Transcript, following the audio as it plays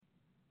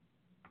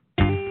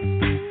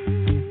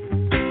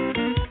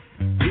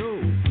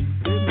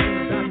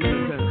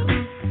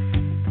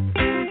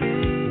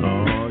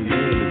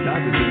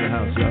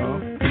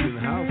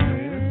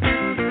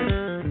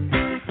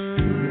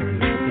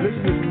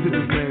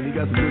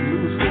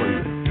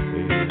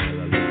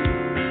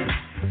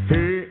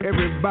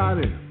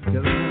Everybody,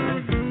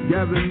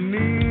 gather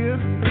near.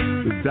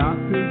 The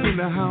doctor's in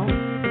the house,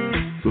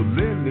 so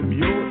lend him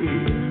your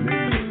ear.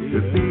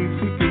 The things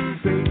he can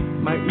say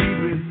might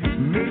even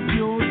make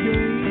your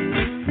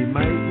day. He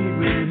might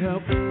even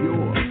help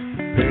your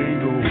pain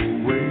go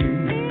away.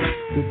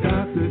 The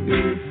doctor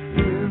is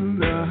in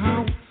the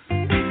house.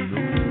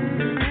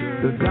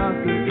 The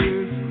doctor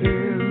is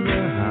in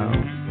the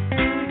house.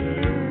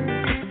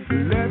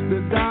 Let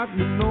the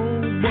doctor know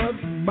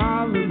what's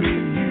bothering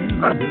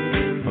you.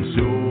 I'm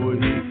sure he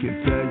can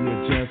tell you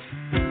just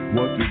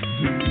what to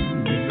do.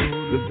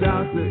 The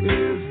doctor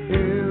is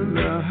in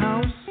the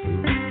house.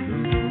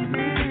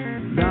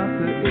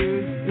 Doctor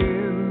is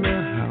in the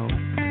house.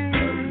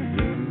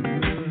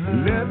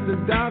 Let the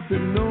doctor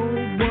know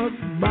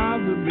what's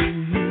bothering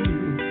you.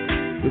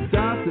 The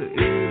doctor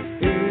is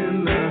in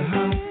the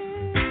house.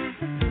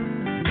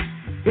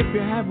 If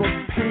you have a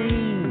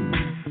pain,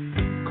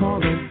 call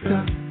the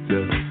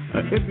doctor.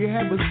 If you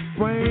have a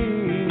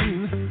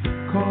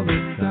sprain, call the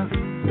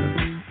doctor.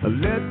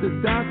 Let the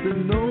doctor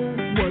know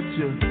what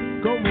you're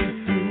going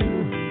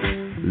through.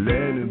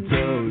 Let him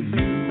tell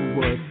you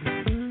what's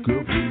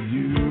good for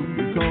you.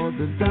 Because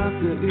the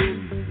doctor is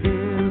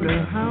in the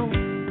house.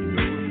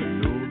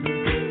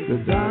 The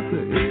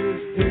doctor is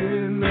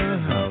in the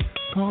house.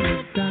 Call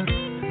the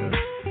doctor.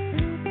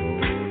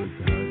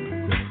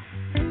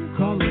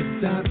 Call the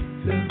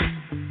doctor.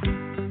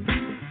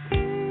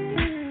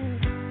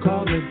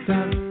 Call the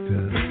doctor.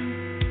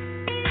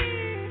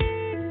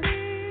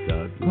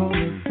 Call the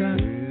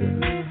doctor.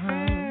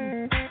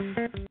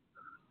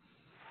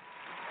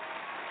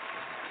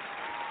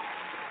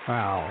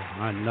 Wow,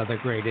 another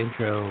great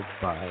intro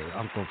by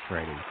Uncle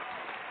Freddie.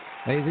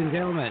 Ladies and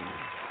gentlemen,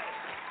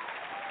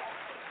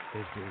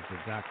 this is the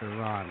Dr.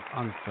 Ron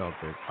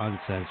Unfiltered,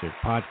 Uncensored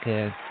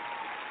podcast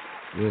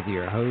with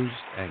your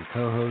host and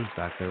co-host,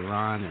 Dr.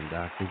 Ron and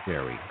Dr.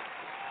 Jerry.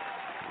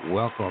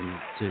 Welcome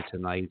to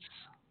tonight's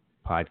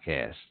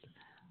podcast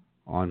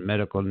on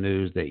medical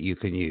news that you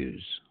can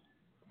use.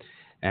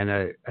 And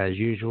as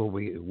usual,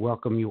 we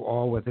welcome you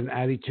all with an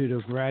attitude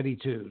of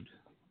gratitude.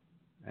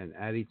 An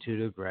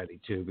attitude of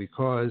gratitude,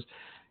 because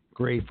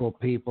grateful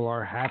people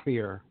are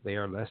happier, they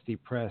are less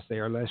depressed, they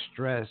are less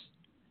stressed,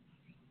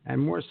 and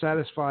more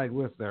satisfied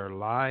with their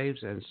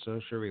lives and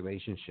social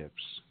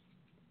relationships.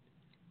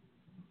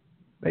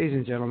 Ladies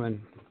and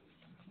gentlemen,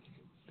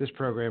 this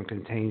program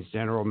contains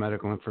general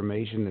medical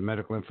information. The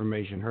medical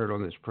information heard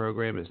on this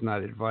program is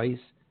not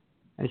advice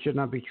and should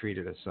not be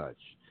treated as such.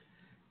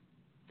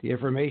 The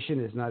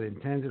information is not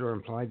intended or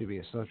implied to be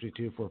a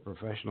substitute for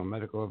professional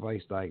medical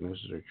advice,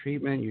 diagnosis, or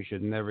treatment. You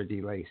should never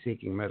delay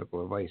seeking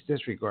medical advice,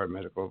 disregard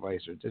medical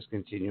advice, or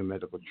discontinue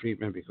medical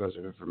treatment because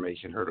of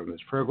information heard on this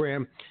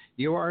program.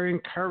 You are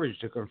encouraged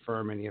to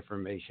confirm any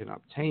information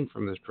obtained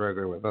from this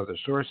program with other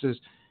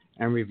sources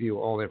and review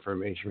all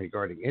information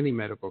regarding any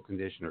medical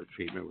condition or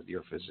treatment with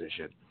your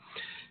physician.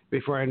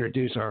 Before I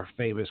introduce our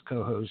famous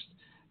co-host,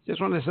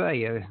 just want to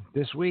say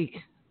this week,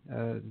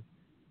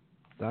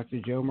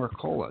 Dr. Joe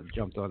Mercola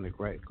jumped on the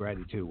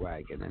gratitude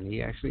wagon, and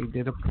he actually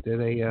did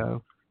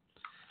a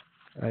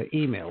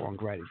email on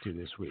gratitude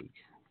this week,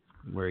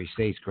 where he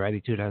states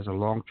gratitude has a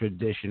long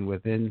tradition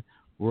within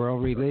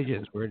world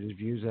religions, where it is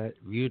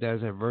viewed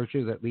as a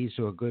virtue that leads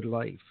to a good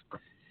life.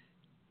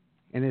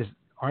 In his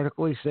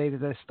article, he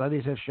stated that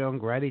studies have shown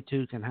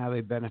gratitude can have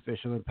a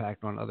beneficial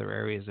impact on other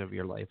areas of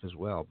your life as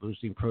well,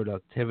 boosting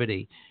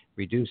productivity,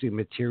 reducing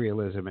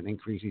materialism, and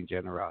increasing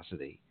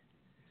generosity,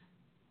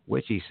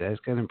 which he says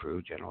can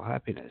improve general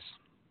happiness.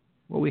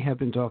 What we have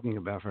been talking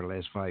about for the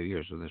last 5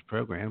 years of this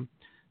program.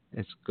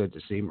 It's good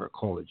to see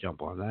Mercola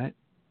jump on that.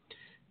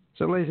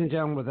 So, ladies and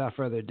gentlemen, without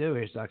further ado,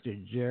 here's Dr.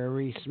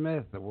 Jerry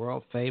Smith, the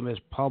world-famous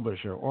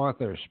publisher,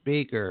 author,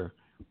 speaker.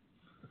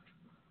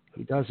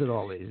 He does it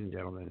all, ladies and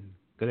gentlemen.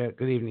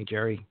 Good evening,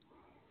 Jerry.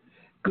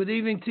 Good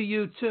evening to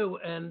you, too.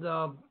 And,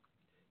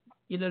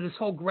 this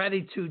whole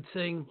gratitude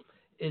thing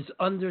is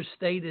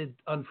understated,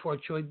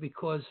 unfortunately,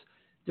 because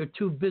they're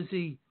too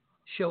busy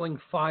showing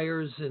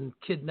fires and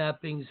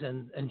kidnappings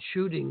and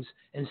shootings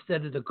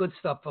instead of the good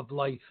stuff of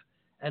life.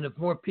 And if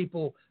more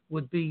people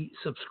would be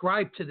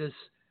subscribed to this,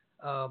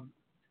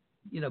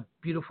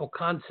 beautiful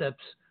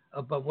concepts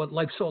about what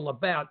life's all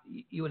about,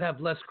 you would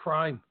have less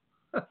crime.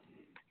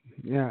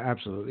 Yeah,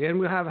 absolutely. And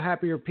we'll have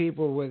happier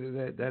people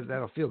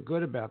that'll feel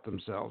good about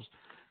themselves.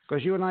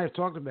 Because you and I have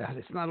talked about it.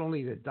 It's not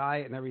only the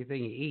diet and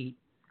everything you eat.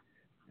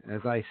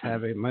 As I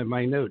have in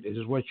my note, it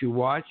is what you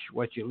watch,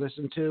 what you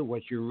listen to,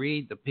 what you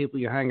read, the people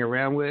you hang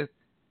around with,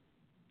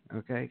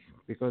 okay?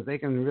 Because they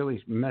can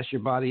really mess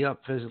your body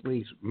up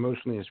physically,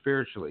 emotionally, and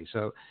spiritually.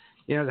 So,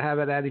 to have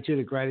that attitude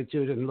of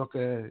gratitude and look,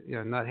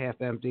 not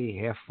half empty,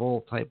 half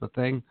full type of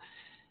thing,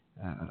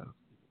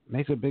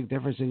 makes a big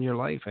difference in your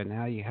life and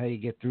how you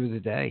get through the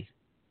day.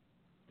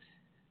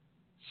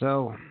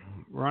 So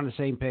we're on the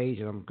same page,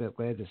 and I'm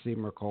glad to see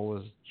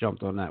Mercola's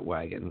jumped on that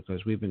wagon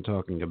because we've been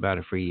talking about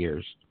it for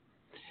years.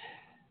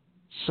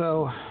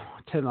 So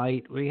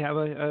tonight we have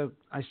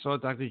I saw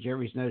Dr.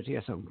 Jerry's notes. He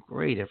has some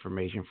great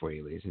information for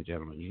you, ladies and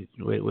gentlemen. He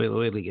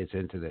really gets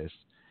into this.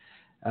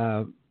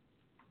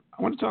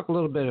 I want to talk a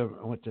little bit.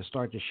 I want to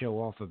start to show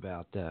off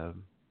about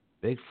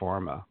big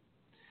pharma,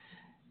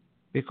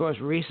 because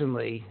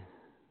recently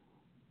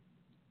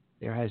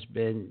there has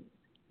been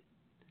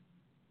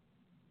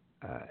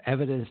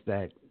evidence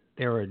that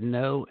there are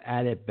no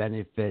added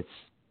benefits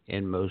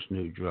in most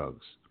new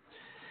drugs.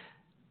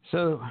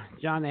 So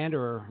John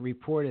Anderer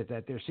reported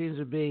that there seems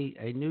to be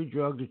a new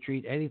drug to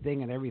treat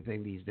anything and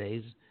everything these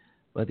days,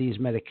 but these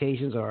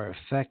medications are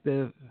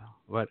effective.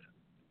 But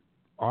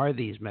are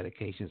these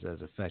medications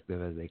as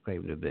effective as they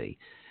claim to be?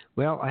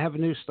 Well, I have a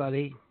new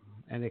study,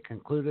 and it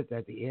concluded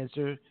that the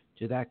answer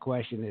to that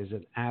question is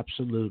an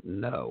absolute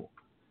no.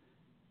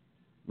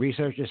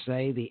 Researchers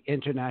say the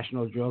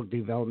international drug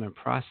development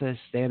process,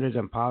 standards,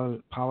 and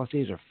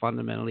policies are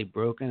fundamentally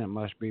broken and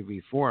must be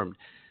reformed.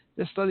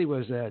 This study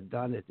was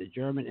done at the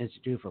German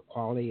Institute for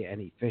Quality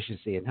and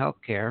Efficiency in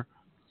Healthcare,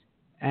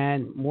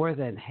 and more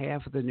than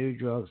half of the new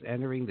drugs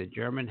entering the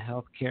German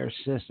healthcare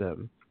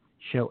system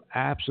show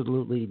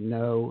absolutely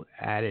no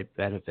added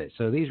benefit.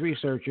 So these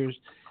researchers,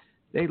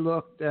 they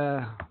looked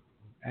at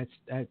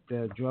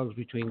drugs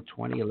between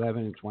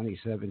 2011 and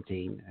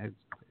 2017,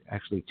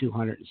 actually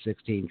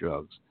 216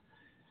 drugs.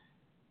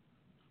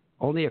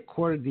 Only a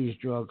quarter of these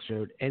drugs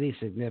showed any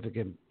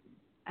significant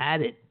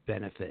added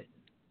benefit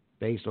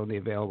based on the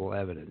available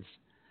evidence.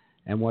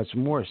 And what's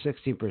more,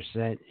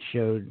 16%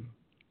 showed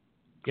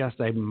just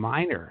a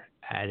minor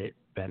added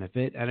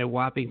benefit, and a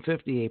whopping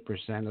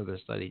 58% of the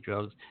study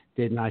drugs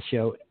did not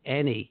show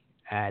any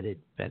added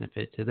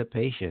benefit to the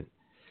patient.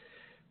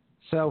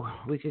 So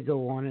we could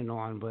go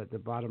on, but the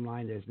bottom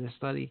line is this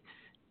study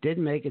did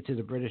make it to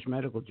the British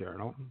Medical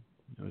Journal.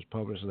 It was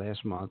published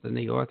last month, and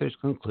the authors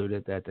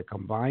concluded that the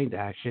combined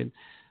action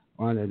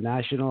on a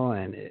national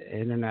and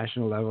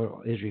international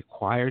level is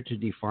required to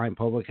define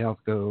public health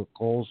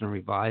goals and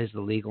revise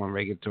the legal and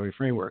regulatory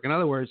framework. In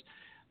other words,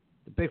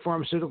 the big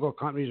pharmaceutical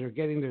companies are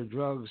getting their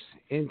drugs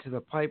into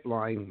the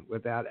pipeline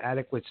without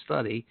adequate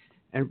study,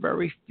 and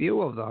very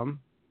few of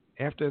them,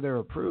 after they're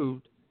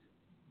approved,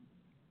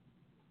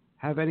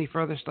 have any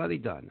further study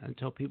done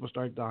until people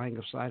start dying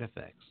of side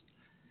effects.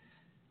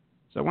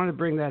 So I want to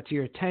bring that to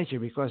your attention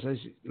because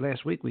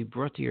last week we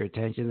brought to your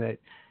attention that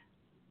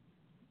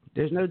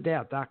there's no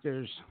doubt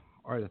doctors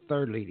are the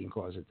third leading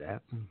cause of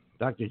death.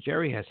 Dr.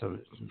 Jerry has some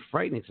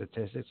frightening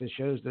statistics that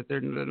shows that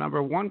they're the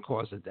number one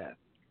cause of death.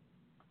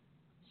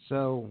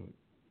 So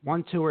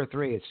 1, 2, or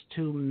 3, it's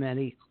too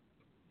many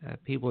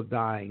people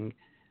dying,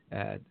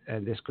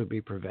 and this could be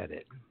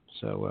prevented.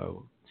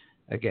 So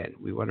again,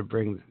 we want to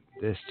bring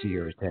this to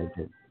your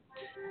attention.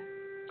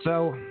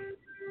 So,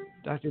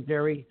 Dr.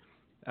 Jerry,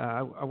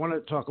 I want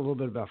to talk a little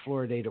bit about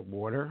fluoridated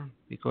water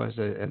because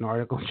an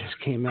article just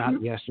came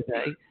out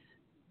yesterday,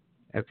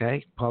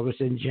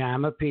 published in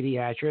JAMA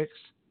Pediatrics,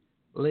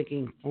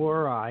 linking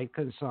fluoride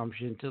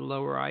consumption to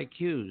lower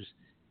IQs.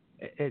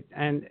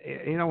 And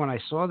when I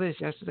saw this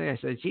yesterday, I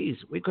said, geez,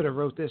 we could have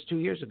wrote this 2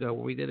 years ago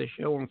when we did a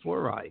show on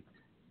fluoride.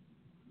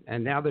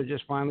 And now they're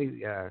just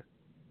finally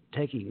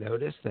taking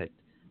notice that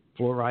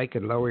fluoride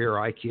can lower your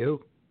IQ.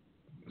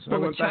 So well, I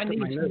went back to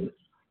my notes.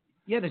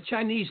 Yeah, the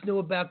Chinese knew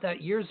about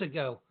that years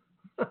ago.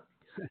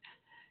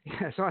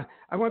 Yeah, so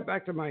I went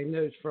back to my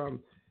notes from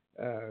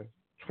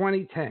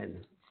 2010.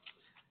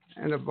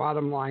 And the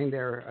bottom line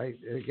there,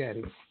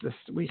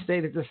 we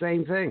stated the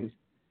same thing.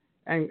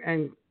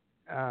 And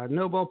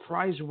Nobel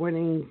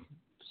Prize-winning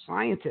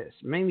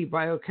scientists, mainly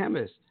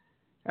biochemists,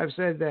 have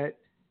said that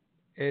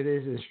it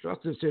is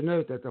instructive to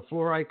note that the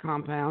fluoride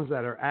compounds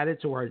that are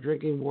added to our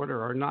drinking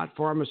water are not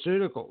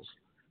pharmaceuticals.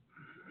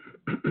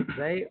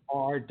 They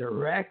are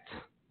direct,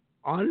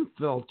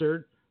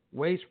 unfiltered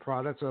waste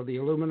products of the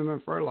aluminum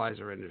and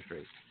fertilizer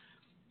industry.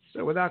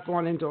 So without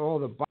going into all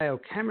the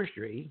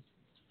biochemistry,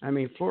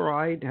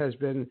 fluoride has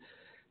been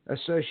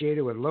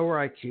associated with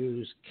lower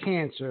IQs,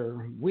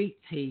 cancer, weak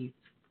teeth,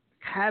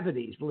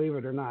 cavities, believe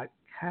it or not,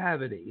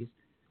 cavities.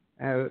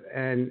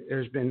 And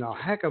there's been a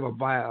heck of a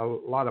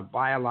lot of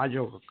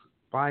biological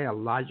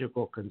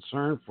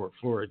concern for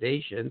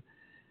fluoridation.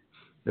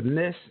 The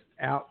myths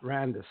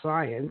outran the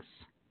science.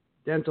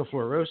 Dental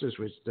fluorosis,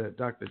 which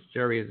Dr.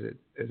 Jerry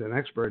is an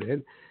expert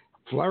in,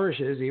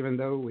 flourishes even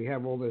though we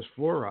have all this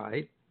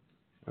fluoride.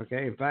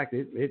 Okay, in fact,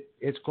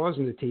 it's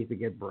causing the teeth to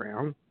get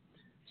brown.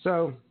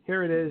 So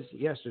here it is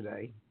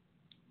yesterday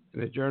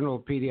in the Journal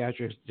of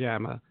Pediatrics,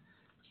 JAMA,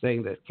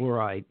 saying that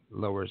fluoride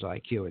lowers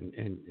IQ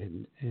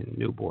in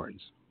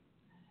newborns.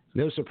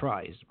 No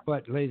surprise.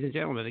 But, ladies and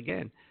gentlemen,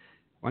 again,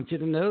 I want you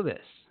to know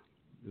this.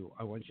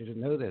 I want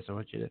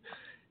you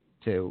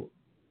to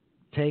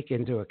take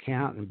into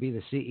account and be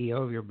the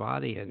CEO of your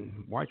body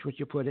and watch what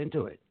you put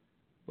into it.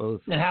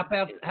 Both. Now,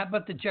 how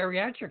about the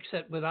geriatric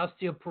set with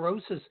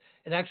osteoporosis?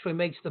 It actually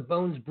makes the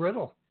bones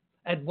brittle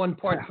at 1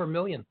 part per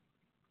million.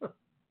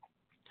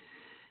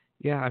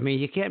 Yeah,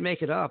 you can't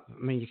make it up.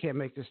 You can't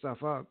make this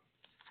stuff up.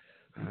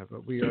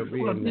 But we are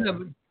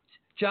reading.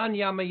 John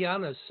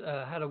Yamayanis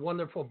had a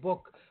wonderful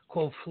book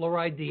called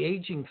Fluoride: The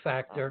Aging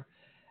Factor,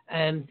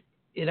 and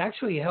it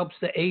actually helps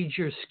to age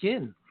your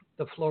skin.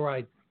 The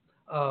fluoride.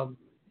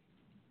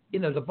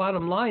 The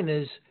bottom line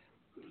is,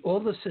 all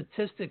the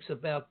statistics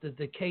about the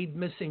decayed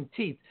missing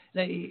teeth.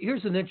 Now,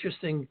 here's an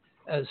interesting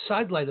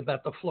sidelight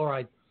about the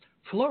fluoride.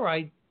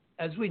 Fluoride,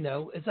 as we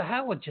know, is a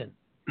halogen.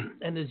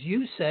 And as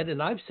you said,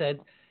 and I've said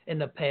in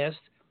the past,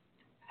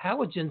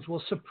 halogens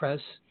will suppress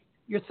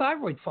your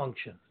thyroid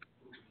function.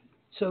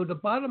 So the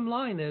bottom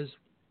line is,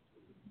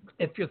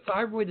 if your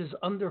thyroid is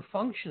under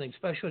functioning,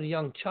 especially in a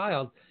young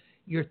child,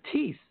 your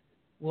teeth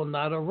will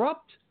not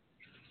erupt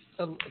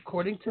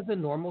according to the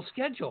normal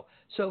schedule.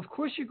 So of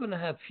course you're going to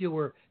have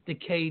fewer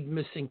decayed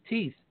missing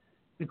teeth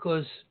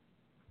because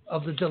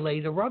of the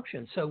delayed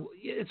eruption. So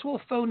it's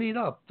all phonied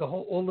up,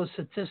 all the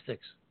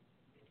statistics.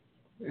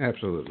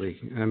 Absolutely.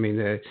 I mean,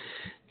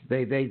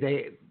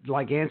 they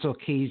like Ansel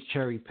Keys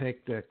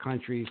cherry-picked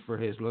countries for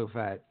his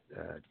low-fat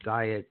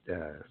diet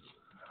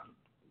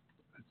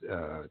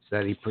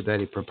that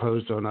he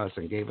proposed on us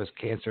and gave us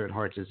cancer and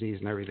heart disease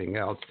and everything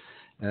else.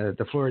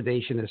 The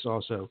fluoridationists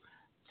also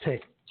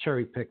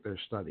cherry-picked their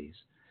studies.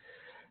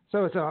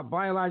 So it's a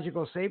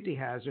biological safety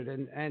hazard,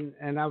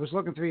 and I was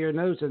looking through your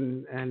notes,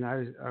 and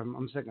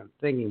I'm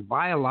thinking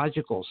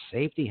biological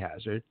safety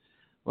hazard.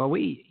 Well,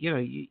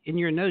 in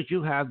your notes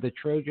you have the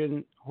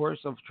Trojan horse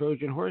of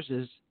Trojan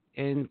horses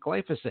in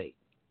glyphosate.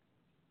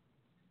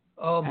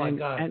 Oh my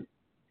God!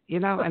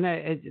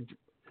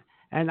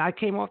 And I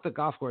came off the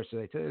golf course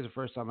today. Today was the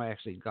first time I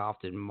actually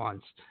golfed in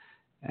months,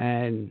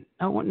 and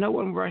no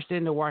one rushed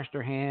in to wash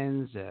their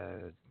hands,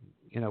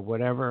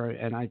 whatever.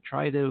 And I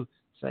try to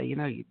say,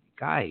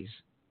 guys,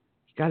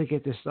 you got to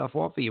get this stuff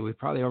off of you. We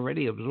probably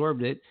already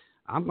absorbed it.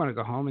 I'm going to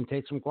go home and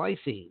take some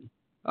glycine.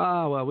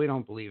 Oh, well, we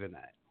don't believe in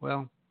that.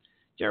 Well,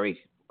 Jerry,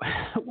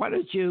 why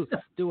don't you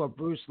do a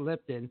Bruce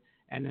Lipton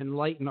and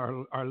enlighten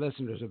our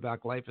listeners about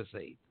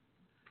glyphosate?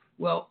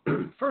 Well,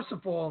 first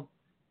of all,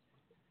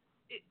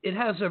 it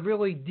has a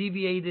really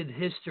deviated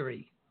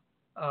history,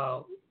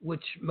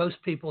 which most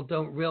people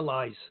don't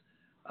realize.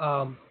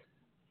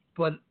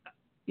 But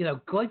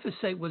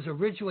glyphosate was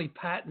originally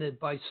patented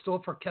by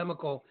Stauffer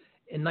Chemical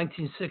in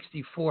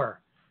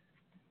 1964.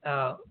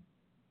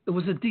 It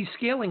was a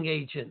descaling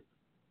agent,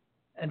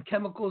 and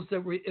chemicals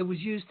it was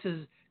used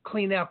to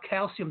clean out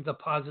calcium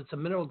deposits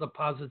and mineral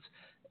deposits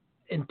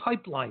in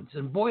pipelines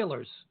and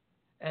boilers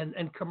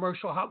and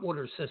commercial hot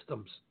water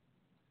systems.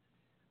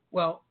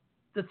 Well,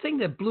 the thing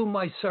that blew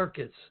my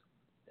circuits,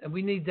 and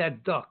we need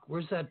that duck.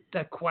 Where's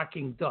that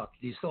quacking duck?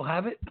 Do you still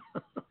have it?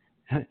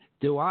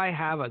 Do I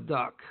have a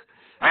duck?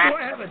 Do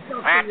I have a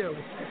duck for you?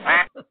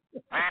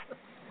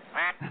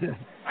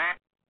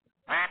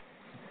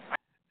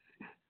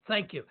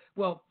 Thank you.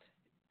 Well,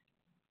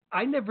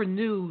 I never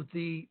knew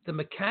the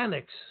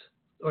mechanics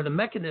or the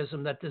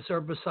mechanism that this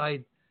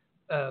herbicide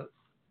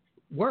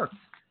worked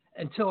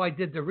until I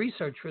did the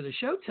research for the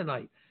show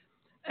tonight.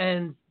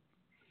 And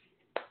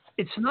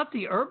it's not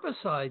the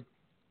herbicide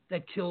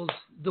that kills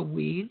the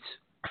weeds.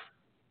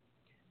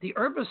 The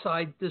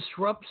herbicide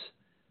disrupts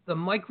the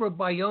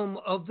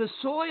microbiome of the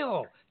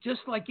soil,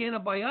 just like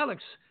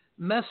antibiotics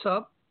mess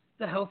up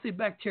the healthy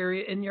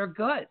bacteria in your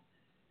gut.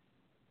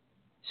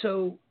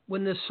 So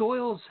when the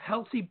soil's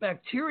healthy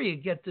bacteria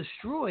get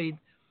destroyed,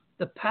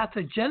 the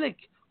pathogenic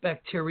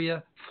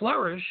bacteria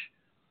flourish,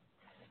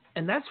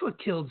 and that's what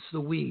kills the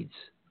weeds,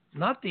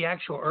 not the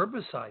actual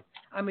herbicide.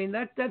 I mean,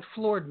 that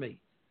floored me.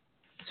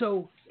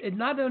 So it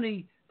not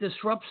only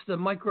disrupts the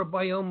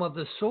microbiome of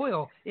the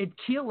soil, it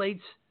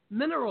chelates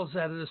minerals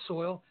out of the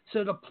soil,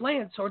 so the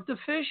plants are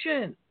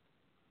deficient.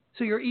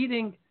 So you're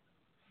eating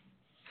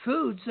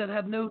foods that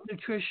have no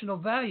nutritional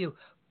value,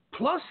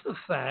 plus the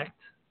fact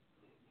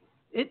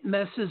it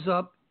messes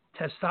up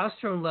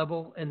testosterone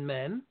level in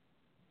men,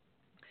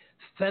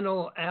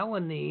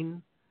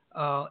 phenylalanine,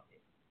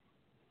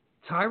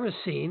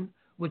 tyrosine,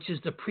 which is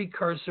the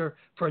precursor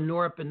for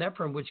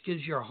norepinephrine, which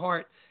gives your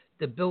heart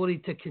the ability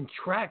to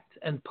contract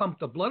and pump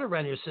the blood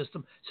around your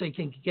system so you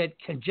can get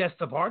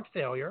congestive heart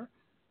failure,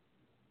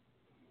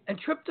 and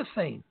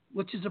tryptophan,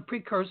 which is a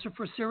precursor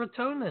for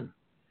serotonin.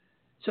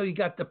 So you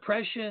got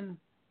depression,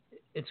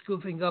 it's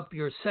goofing up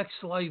your sex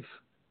life,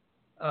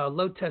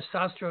 low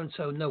testosterone,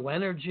 so no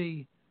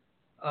energy.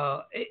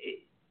 To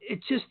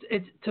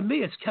me,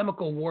 it's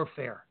chemical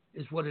warfare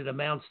is what it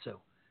amounts to.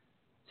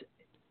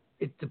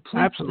 It depletes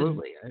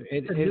Absolutely.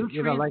 the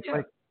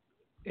nutrients.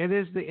 It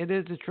is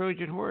the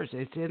Trojan horse.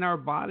 It's in our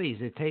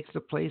bodies. It takes the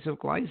place of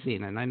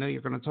glycine, and I know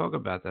you're going to talk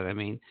about that. I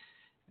mean,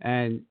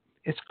 and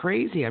it's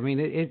crazy. I mean,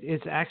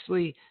 it's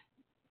actually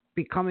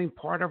becoming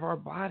part of our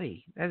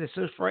body. That is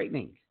so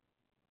frightening.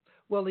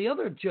 Well, the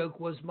other joke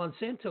was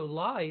Monsanto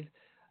lied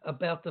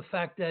about the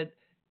fact that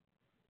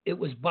it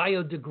was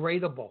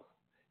biodegradable.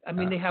 I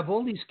mean, they have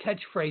all these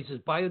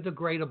catchphrases,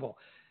 biodegradable.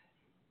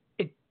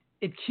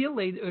 It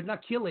chelated, or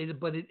not chelated,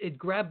 but it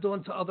grabbed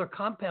onto other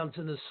compounds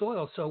in the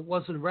soil, so it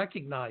wasn't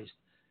recognized.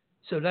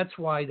 So that's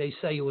why they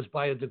say it was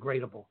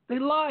biodegradable. They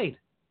lied.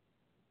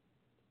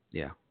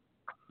 Yeah,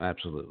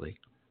 absolutely.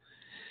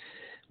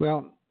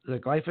 Well, the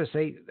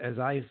glyphosate, as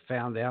I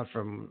found out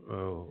from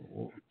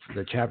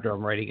the chapter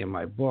I'm writing in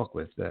my book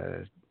with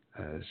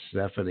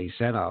Stephanie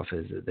Senoff,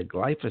 is that the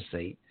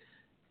glyphosate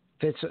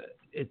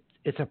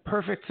it's a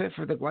perfect fit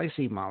for the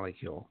glycine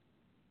molecule,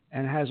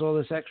 and it has all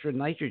this extra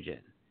nitrogen.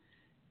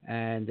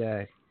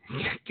 And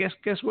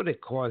guess what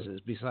it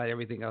causes? Besides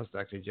everything else,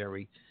 Dr.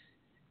 Jerry,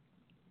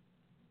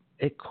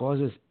 it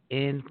causes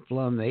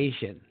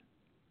inflammation.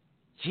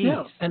 Jeez.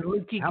 Yeah, and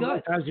leaky How gut.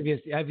 many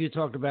times have you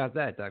talked about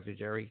that, Dr.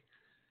 Jerry?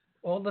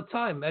 All the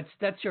time.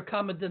 That's your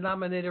common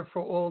denominator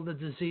for all the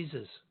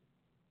diseases.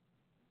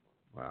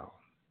 Wow.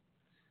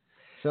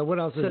 So what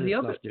else does this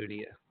stuff do to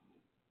you?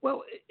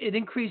 Well, it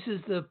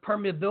increases the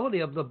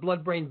permeability of the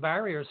blood-brain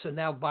barrier, so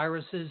now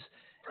viruses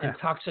and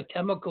toxic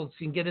chemicals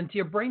can get into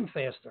your brain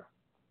faster.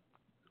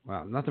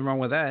 Wow, nothing wrong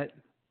with that.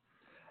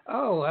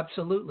 Oh,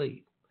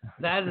 absolutely.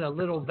 That and a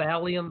little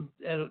Valium,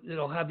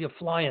 it'll have you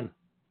flying.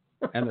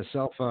 And a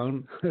cell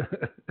phone.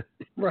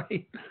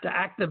 Right, to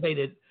activate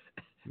it.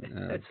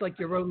 It's like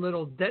your own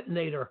little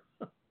detonator.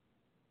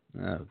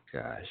 Oh,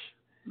 gosh.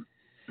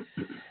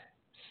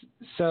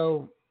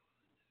 So,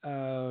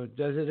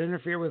 does it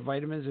interfere with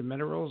vitamins and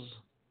minerals?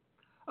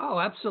 Oh,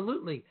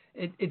 absolutely.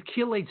 It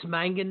chelates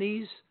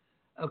manganese,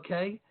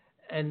 okay?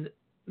 And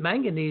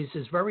manganese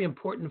is very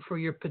important for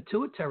your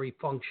pituitary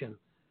function.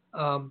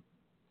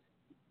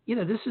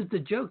 This is the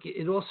joke.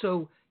 It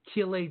also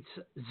chelates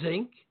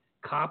zinc,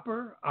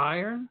 copper,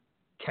 iron,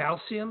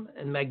 calcium,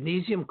 and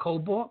magnesium,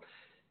 cobalt.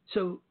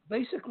 So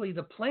basically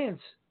the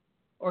plants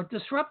are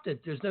disrupted.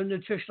 There's no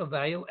nutritional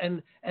value,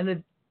 and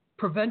it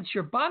prevents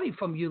your body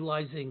from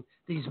utilizing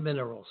these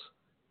minerals.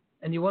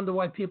 And you wonder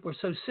why people are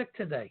so sick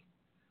today.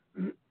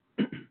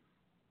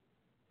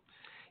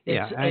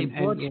 It's a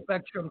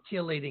broad-spectrum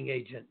chelating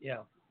agent,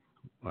 yeah.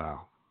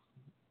 Wow.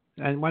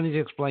 And why don't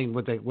you explain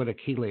what a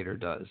chelator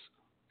does?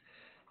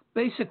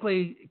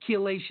 Basically,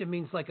 chelation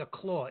means like a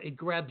claw. It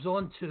grabs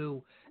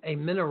onto a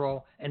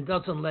mineral and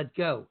doesn't let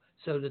go,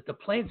 so that the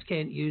plants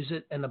can't use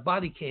it and the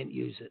body can't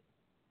use it.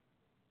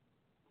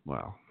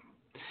 Wow.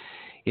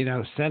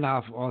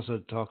 Senoff also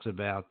talks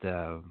about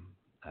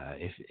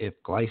if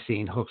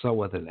glycine hooks up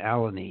with an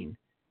alanine,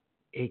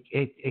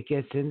 it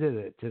gets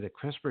into the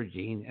CRISPR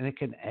gene and it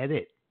can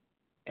edit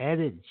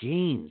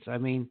genes. I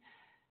mean,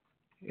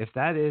 if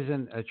that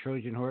isn't a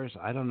Trojan horse,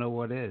 I don't know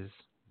what is.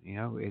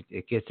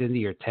 It gets into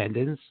your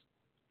tendons.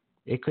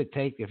 It could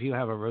take, if you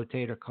have a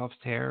rotator cuff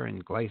tear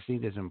and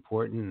glycine is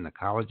important in the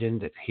collagen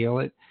to heal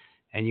it,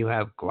 and you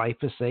have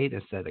glyphosate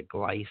instead of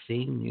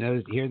glycine.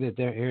 Hear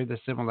the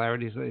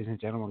similarities, ladies and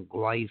gentlemen.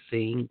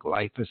 Glycine,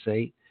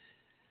 glyphosate.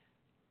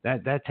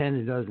 That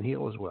tendon doesn't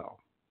heal as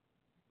well.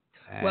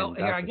 And well,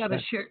 here I got to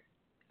share.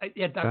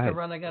 Yeah, Dr.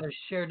 Ron, I got to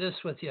share this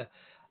with you.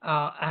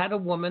 I had a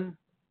woman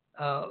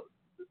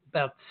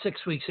about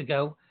 6 weeks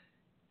ago,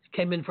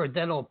 came in for a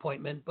dental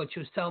appointment, but she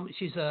was telling me,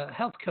 she's a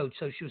health coach,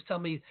 so she was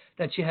telling me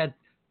that she had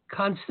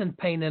constant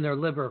pain in her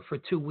liver for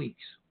 2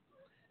 weeks.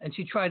 And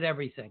she tried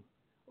everything,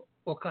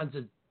 all kinds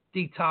of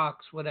detox,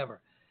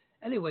 whatever.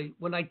 Anyway,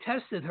 when I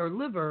tested her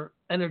liver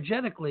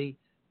energetically,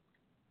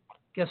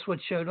 guess what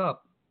showed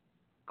up?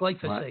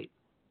 Glyphosate.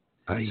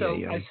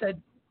 I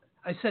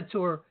said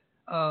to her,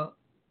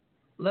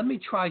 let me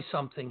try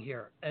something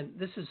here. And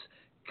this is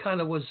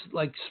kind of was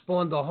like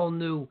spawned a whole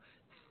new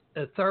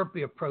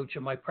therapy approach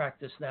in my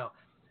practice now.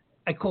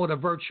 I call it a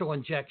virtual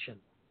injection.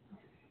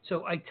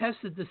 So I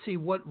tested to see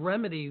what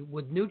remedy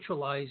would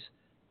neutralize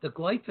the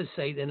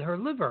glyphosate in her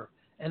liver.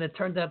 And it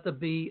turned out to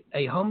be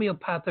a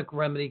homeopathic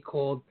remedy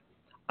called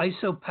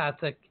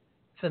isopathic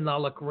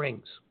phenolic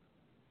rings.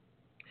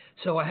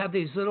 So I have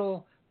these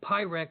little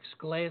Pyrex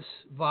glass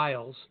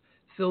vials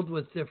filled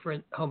with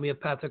different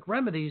homeopathic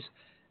remedies,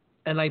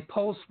 and I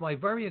pulsed my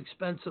very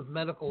expensive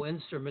medical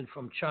instrument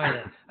from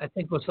China. I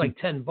think it was like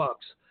 $10.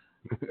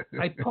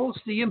 I pulsed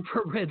the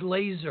infrared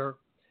laser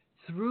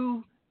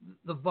through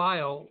the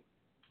vial,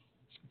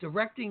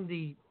 directing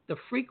the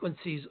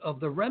frequencies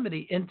of the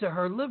remedy into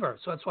her liver.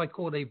 So that's why I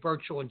call it a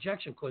virtual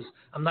injection, because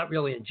I'm not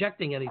really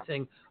injecting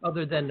anything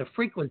other than the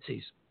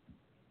frequencies.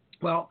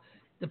 Well,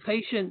 the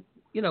patient,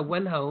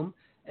 went home,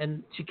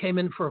 and she came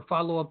in for a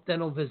follow-up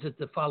dental visit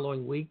the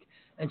following week,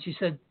 and she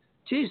said,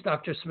 geez,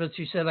 Dr. Smith,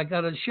 she said, I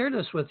got to share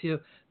this with you,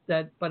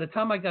 that by the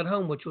time I got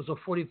home, which was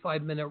a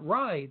 45-minute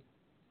ride,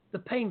 the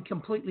pain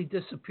completely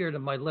disappeared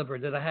in my liver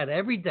that I had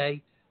every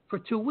day for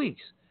 2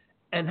 weeks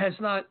and has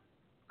not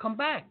come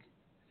back.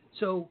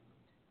 So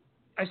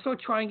I start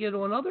trying it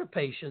on other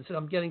patients, and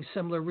I'm getting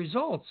similar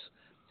results.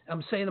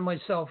 I'm saying to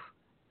myself,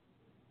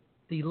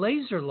 the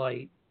laser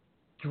light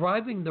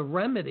driving the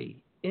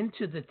remedy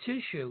into the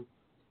tissue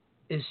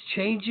is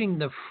changing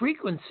the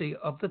frequency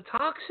of the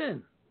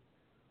toxin.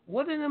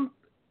 What an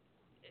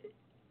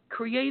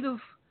creative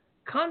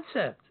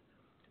concept.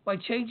 By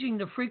changing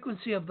the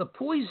frequency of the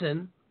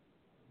poison,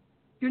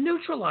 you're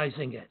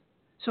neutralizing it,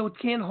 so it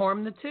can't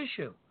harm the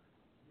tissue.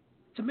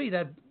 To me,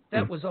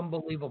 that was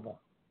unbelievable.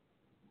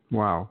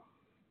 Wow.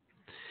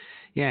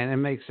 Yeah, and it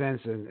makes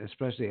sense, and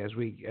especially as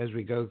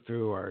we go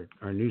through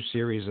our new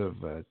series of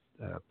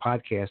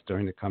podcasts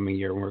during the coming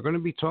year, we're going to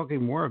be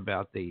talking more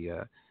about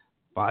the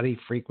body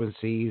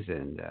frequencies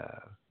and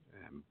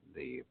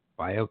the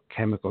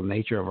biochemical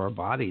nature of our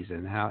bodies,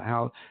 and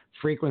how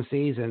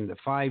frequencies and the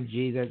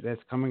 5G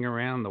that's coming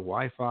around, the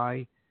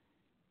Wi-Fi,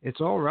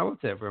 it's all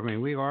relative. I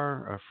mean, we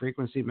are a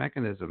frequency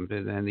mechanism,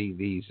 and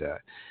these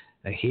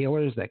the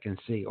healers that can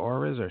see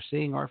auras are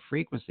seeing our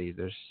frequencies.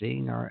 They're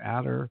seeing our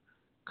outer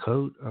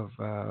coat of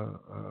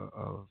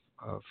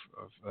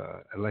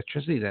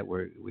electricity that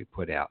we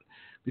put out,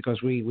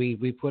 because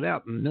we put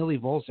out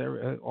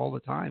millivolts all the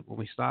time. When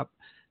we stop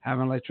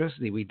having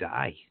electricity, we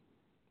die.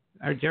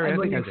 Jerry, I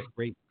think that's a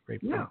great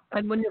point. Yeah,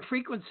 and when the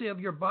frequency of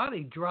your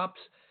body drops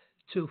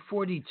to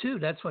 42,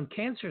 that's when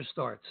cancer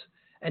starts,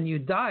 and you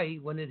die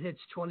when it hits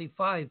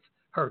 25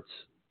 hertz.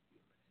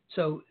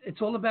 So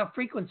it's all about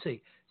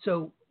frequency.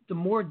 So the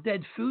more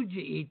dead food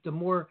you eat, the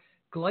more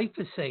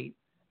glyphosate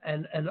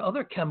and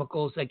other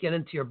chemicals that get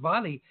into your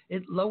body,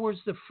 it lowers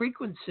the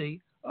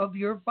frequency of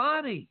your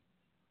body.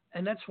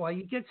 And that's why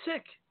you get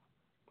sick.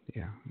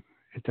 Yeah.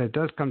 It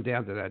does come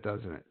down to that,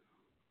 doesn't it?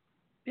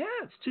 Yeah,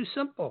 it's too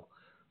simple.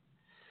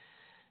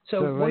 So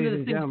ladies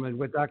and gentlemen,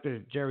 what Dr.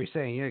 Jerry's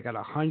saying, you got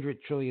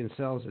 100 trillion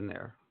cells in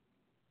there.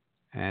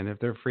 And if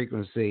their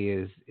frequency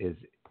is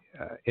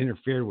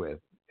interfered with,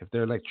 if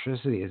their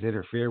electricity is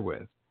interfered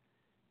with,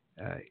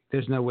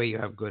 there's no way you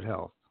have good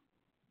health.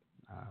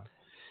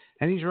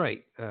 And he's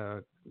right.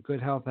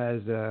 Good health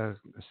has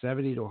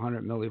 70 to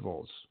 100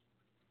 millivolts.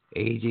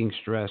 Aging,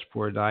 stress,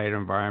 poor diet,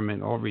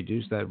 environment all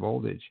reduce that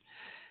voltage.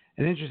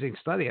 An interesting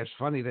study. It's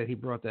funny that he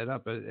brought that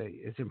up.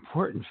 It's an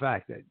important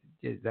fact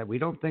that we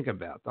don't think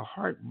about. The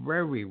heart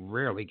very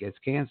rarely gets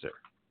cancer.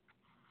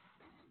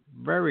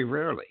 Very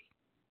rarely.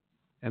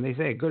 And they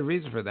say a good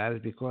reason for that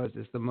is because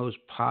it's the most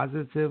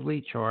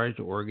positively charged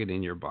organ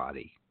in your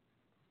body.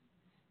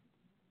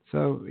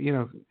 So,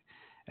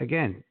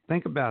 again,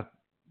 think about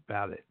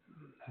it.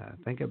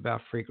 Think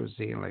about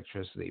frequency and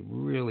electricity.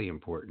 Really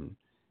important.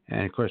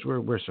 And of course,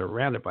 we're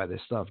surrounded by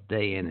this stuff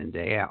day in and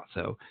day out.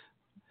 So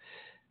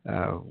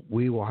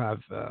we will have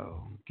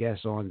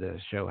guests on to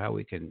show how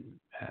we can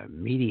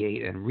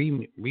mediate and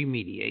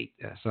remediate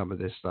some of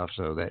this stuff,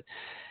 so that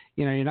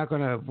you're not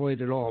going to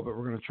avoid it all, but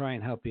we're going to try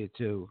and help you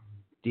to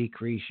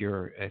decrease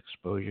your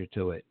exposure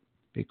to it,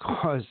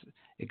 because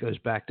it goes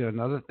back to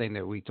another thing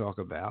that we talk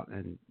about,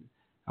 and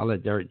I'll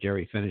let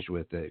Jerry finish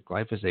with the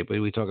glyphosate, but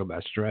we talk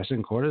about stress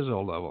and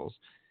cortisol levels.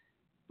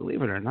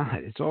 Believe it or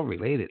not, it's all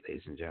related,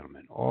 ladies and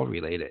gentlemen, all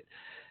related.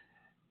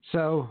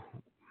 So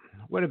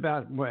what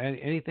about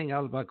anything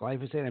else about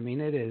glyphosate? I mean,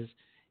 it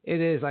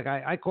is like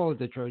I call it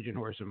the Trojan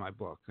horse in my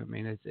book. I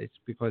mean, it's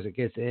because it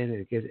gets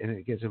in,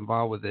 it gets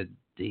involved with the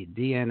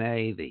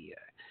DNA, the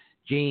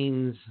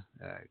genes,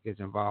 gets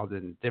involved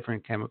in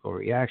different chemical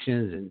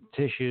reactions and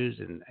tissues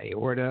and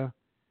aorta.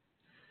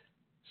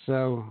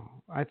 So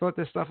I thought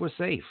this stuff was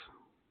safe.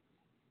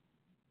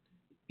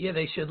 Yeah,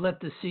 they should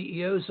let the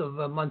CEOs of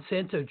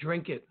Monsanto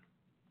drink it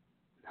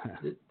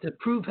to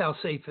prove how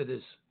safe it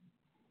is.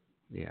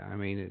 Yeah, I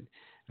mean,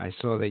 I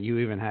saw that you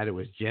even had it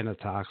was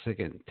genotoxic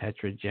and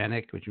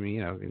tetragenic, which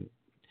means, can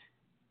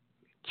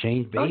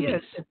change babies. Oh,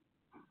 yes,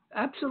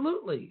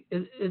 absolutely.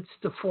 It's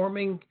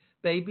deforming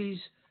babies,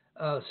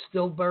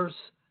 stillbirths.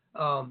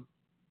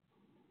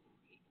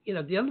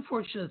 The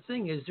unfortunate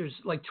thing is there's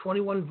like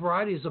 21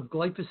 varieties of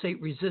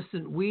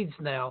glyphosate-resistant weeds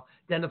now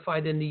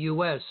identified in the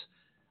U.S.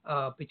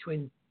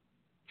 Between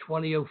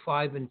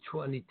 2005 and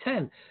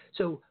 2010.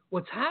 So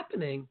what's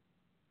happening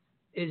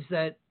is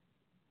that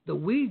the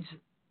weeds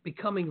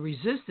becoming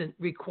resistant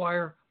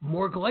require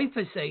more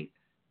glyphosate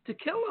to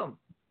kill them.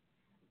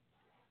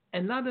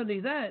 And not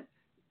only that,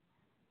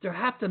 they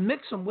have to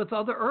mix them with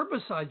other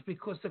herbicides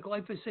because the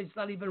glyphosate's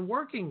not even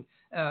working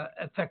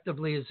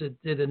effectively as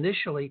it did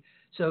initially.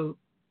 So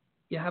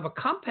you have a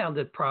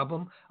compounded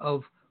problem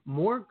of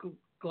more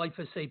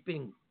glyphosate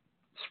being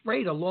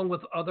sprayed along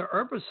with other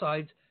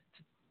herbicides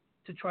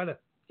to try to,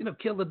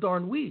 kill the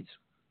darn weeds.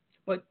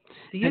 But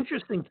the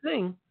interesting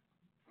thing,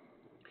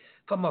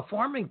 from a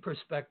farming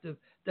perspective,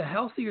 the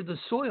healthier the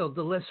soil,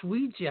 the less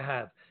weeds you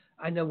have.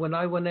 I know when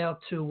I went out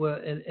to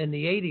in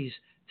the 80s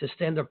to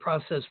Standard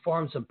Process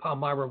Farms in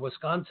Palmyra,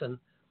 Wisconsin,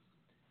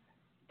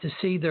 to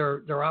see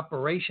their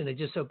operation. They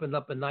just opened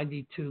up a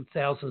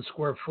 92,000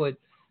 square foot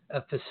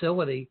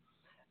facility,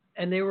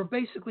 and they were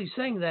basically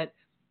saying that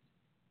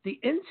the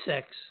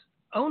insects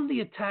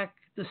only attack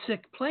the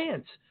sick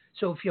plants.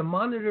 So if you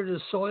monitor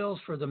the soils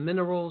for the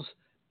minerals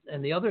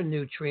and the other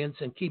nutrients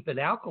and keep it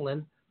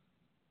alkaline,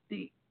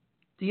 the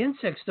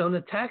insects don't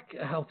attack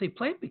a healthy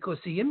plant because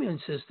the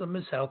immune system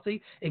is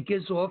healthy. It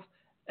gives off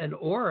an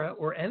aura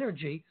or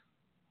energy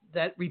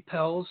that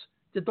repels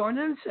the darn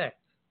insect.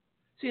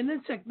 See, an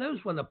insect knows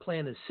when a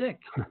plant is sick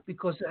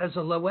because it has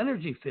a low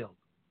energy field.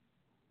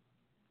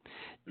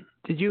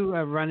 Did you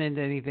run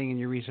into anything in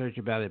your research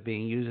about it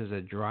being used as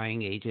a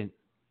drying agent?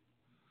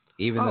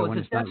 Even though when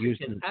it's not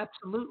used in...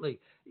 Absolutely.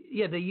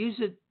 Yeah, they use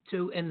it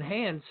to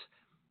enhance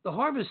the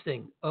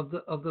harvesting of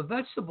the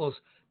vegetables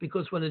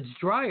because when it's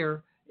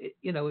drier,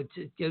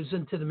 it goes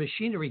into the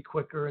machinery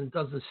quicker and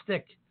doesn't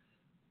stick.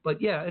 But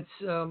yeah, it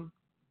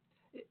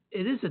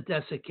is a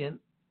desiccant,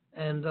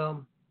 and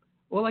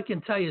all I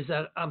can tell you is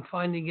that I'm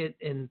finding it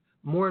in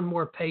more and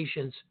more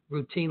patients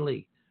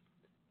routinely,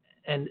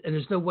 and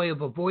there's no way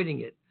of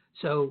avoiding it.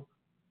 So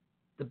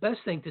the best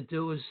thing to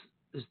do is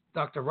as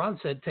Dr. Ron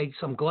said, take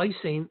some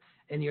glycine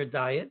in your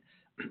diet,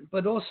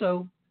 but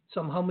also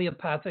some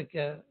homeopathic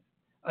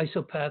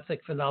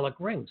isopathic phenolic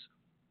rings.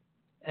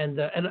 And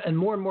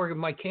more and more of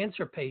my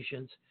cancer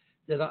patients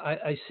that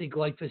I see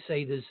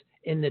glyphosate is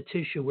in the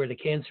tissue where the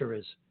cancer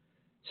is.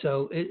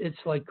 So it's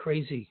like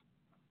crazy.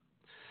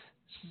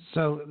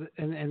 So,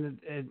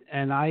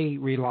 and I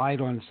relied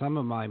on some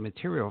of my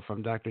material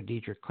from Dr.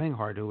 Dietrich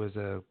Klinghardt, who was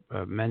a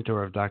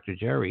mentor of Dr.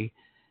 Jerry.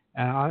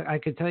 And I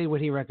could tell you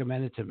what he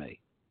recommended to me.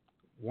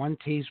 1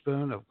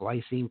 teaspoon of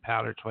glycine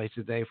powder twice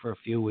a day for a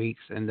few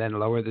weeks, and then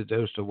lower the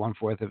dose to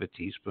 1/4 of a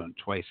teaspoon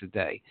twice a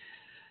day.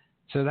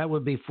 So that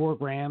would be 4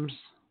 grams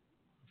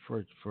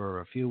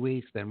for a few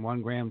weeks, then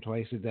 1 gram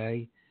twice a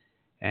day.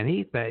 And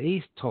he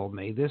told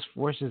me this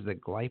forces the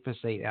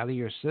glyphosate out of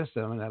your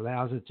system and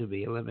allows it to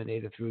be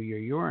eliminated through your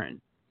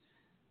urine.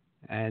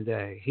 And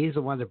he's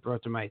the one that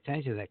brought to my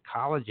attention that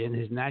collagen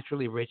is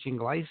naturally rich in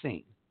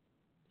glycine.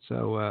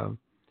 So,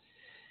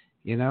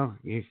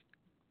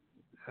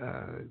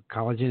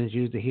 collagen is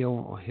used to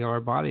heal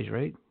our bodies,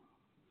 right?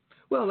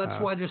 Well,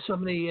 that's why there's so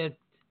many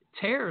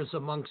tears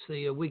amongst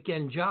the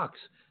weekend jocks,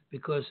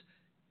 because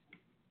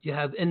you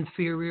have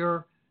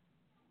inferior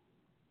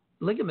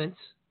ligaments,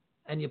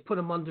 and you put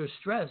them under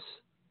stress,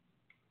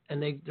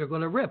 and they're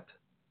going to rip.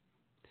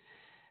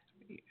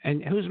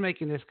 And who's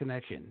making this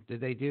connection? Did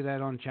they do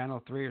that on Channel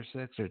 3 or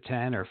 6 or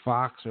 10 or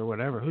Fox or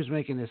whatever? Who's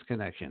making this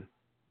connection?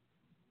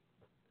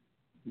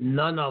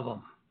 None of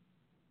them.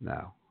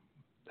 No.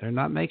 They're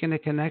not making a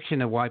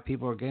connection of why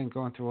people are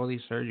going through all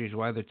these surgeries,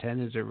 why their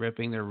tendons are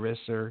ripping, their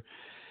wrists are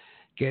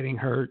getting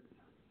hurt.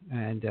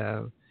 And,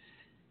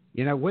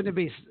 wouldn't it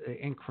be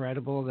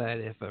incredible that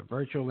if a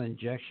virtual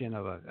injection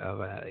of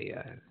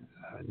a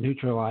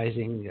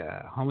neutralizing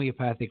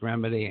homeopathic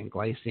remedy and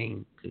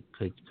glycine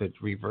could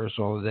reverse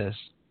all of this?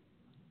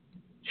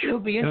 It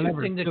would be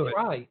interesting to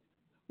try. It.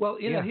 Well,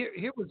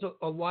 here was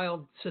a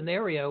wild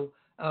scenario.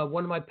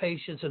 One of my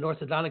patients, an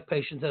orthodontic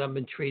patient that I've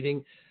been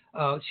treating,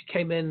 she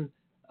came in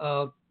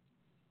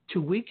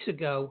 2 weeks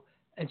ago,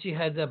 and she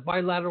had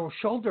bilateral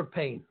shoulder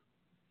pain.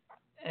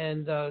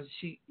 And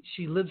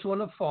she lives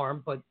on a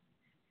farm, but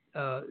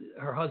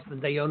her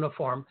husband, they own a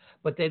farm,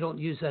 but they don't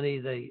use any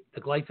of the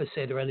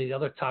glyphosate or any of the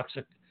other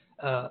toxic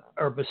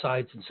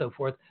herbicides and so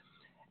forth.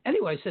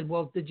 Anyway, I said,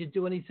 well, did you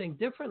do anything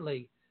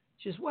differently?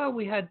 She says, well,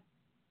 we had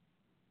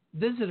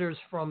visitors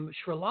from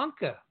Sri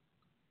Lanka,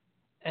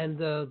 and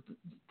the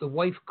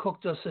wife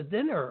cooked us a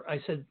dinner. I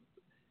said,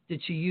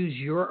 did she use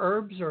your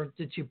herbs, or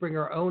did she bring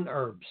her own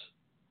herbs?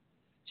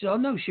 She said, oh,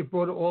 no, she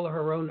brought all of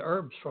her own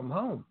herbs from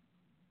home,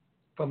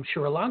 from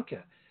Sri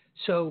Lanka.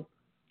 So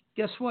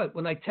guess what?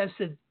 When I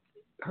tested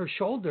her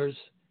shoulders,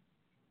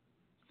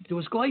 there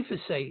was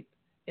glyphosate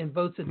in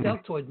both the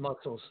deltoid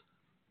muscles,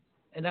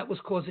 and that was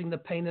causing the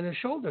pain in her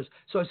shoulders.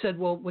 So I said,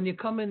 well, when you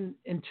come in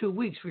 2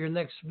 weeks for your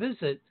next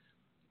visit,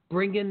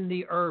 bring in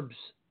the herbs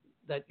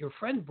that your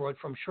friend brought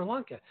from Sri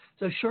Lanka.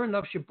 So sure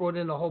enough, she brought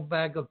in a whole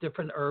bag of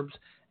different herbs,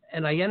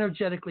 and I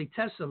energetically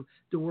tested them.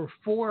 There were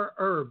 4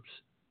 herbs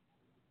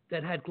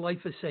that had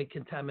glyphosate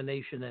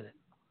contamination in it.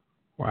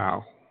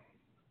 Wow.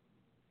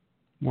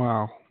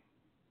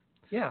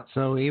 Yeah.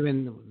 So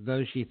even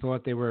though she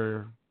thought they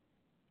were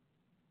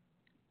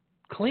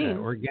clean,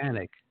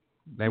 organic,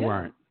 they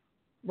weren't.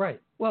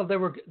 Right. Well,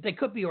 they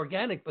could be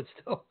organic, but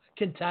still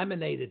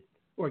contaminated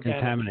organic.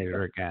 Contaminated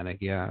organic,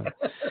 yeah.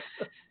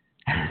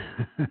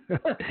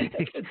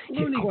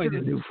 You coined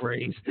a new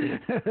phrase.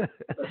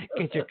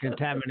 Get your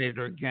contaminated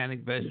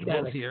organic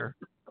vegetables here.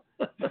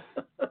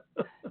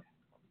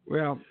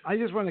 Well, I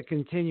just want to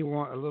continue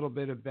on a little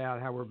bit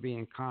about how we're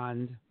being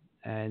conned.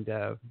 And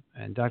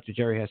Dr.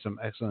 Jerry has some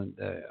excellent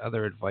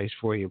other advice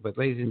for you. But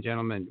ladies and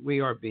gentlemen, we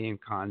are being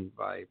conned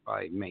by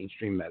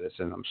mainstream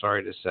medicine, I'm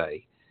sorry to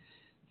say.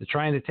 They're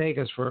trying to take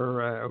us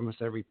for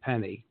almost every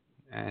penny.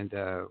 And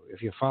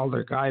if you follow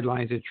their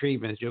guidelines and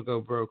treatments, you'll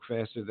go broke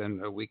faster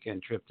than a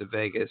weekend trip to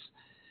Vegas.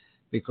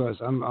 Because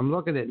I'm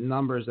looking at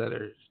numbers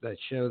that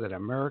show that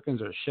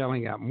Americans are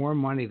shelling out more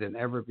money than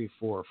ever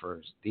before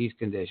for these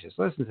conditions.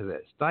 Listen to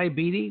this.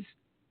 Diabetes,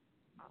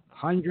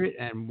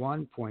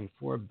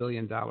 $101.4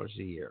 billion a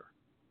year.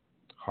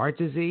 Heart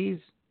disease,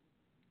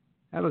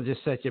 that'll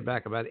just set you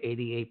back about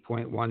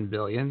 $88.1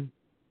 billion.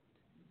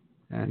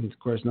 And of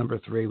course, number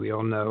 3, we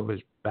all know,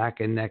 is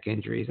back and neck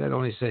injuries. That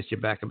only sets you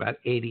back about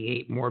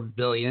 $88 more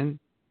billion.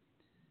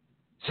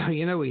 So,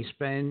 we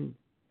spend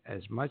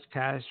as much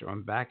cash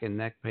on back and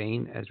neck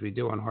pain as we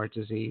do on heart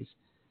disease.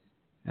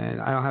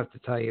 And I don't have to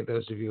tell you,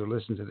 those of you who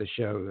listen to the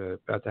show,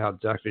 about how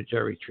Dr.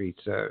 Jerry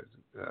treats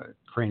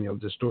cranial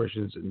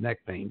distortions and neck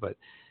pain. But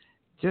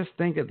just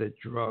think of the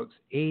drugs,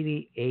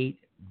 $88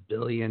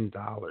 billion.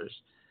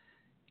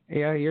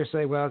 Yeah, you're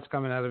saying, well, it's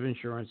coming out of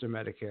insurance or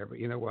Medicare, but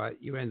you know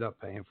what? You end up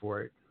paying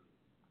for it.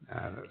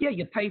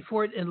 You pay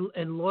for it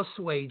in lost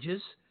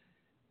wages,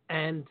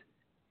 and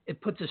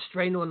it puts a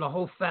strain on the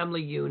whole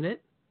family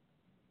unit.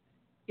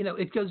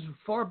 It goes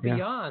far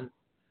beyond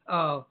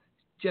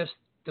just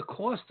the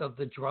cost of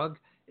the drug.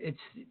 It's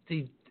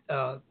the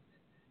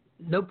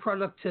no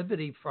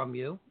productivity from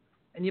you,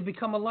 and you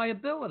become a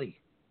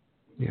liability.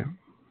 Yeah,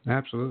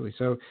 absolutely.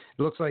 So it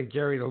looks like,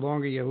 Jerry, the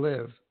longer you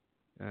live,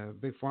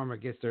 Big Pharma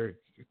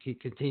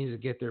continues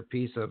to get their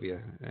piece of you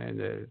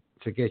and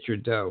to get your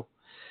dough.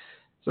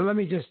 So let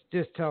me just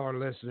tell our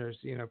listeners,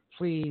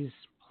 please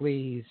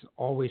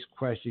always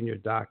question your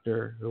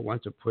doctor who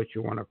wants to put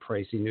you on a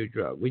pricey new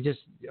drug. We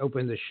just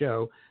opened the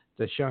show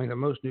to showing that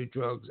most new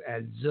drugs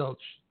add zilch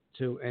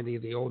to any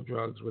of the old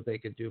drugs, what they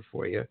could do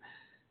for you.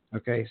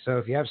 Okay, so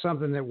if you have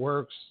something that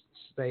works,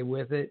 stay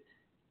with it.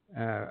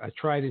 A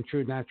tried and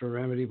true natural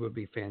remedy would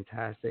be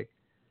fantastic.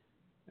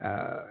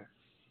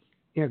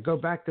 Go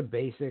back to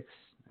basics,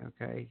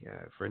 okay,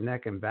 for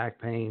neck and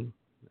back pain.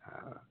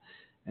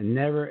 And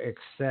never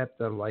accept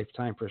a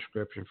lifetime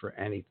prescription for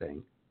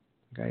anything.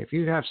 Okay, if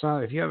you have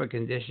a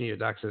condition, your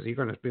doctor says you're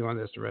going to be on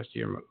this the rest of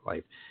your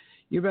life,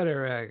 you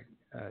better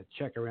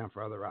check around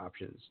for other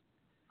options.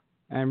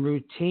 And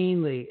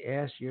routinely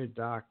ask your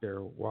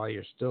doctor while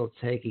you're still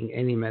taking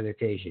any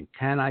medication,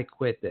 can I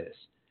quit this?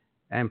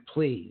 And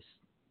please,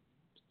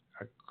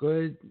 a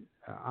good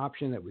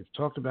option that we've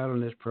talked about on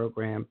this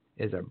program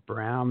is a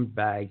brown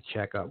bag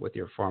checkup with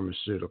your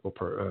pharmaceutical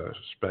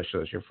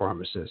specialist, your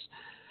pharmacist.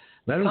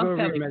 Let them go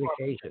over your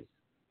medication.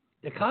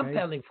 The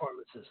compounding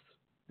pharmacist.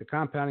 The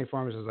compounding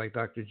pharmacist like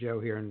Dr. Joe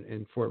here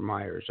in Fort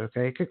Myers,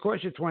 okay? It could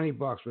cost you $20,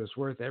 but it's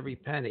worth every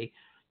penny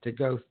to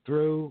go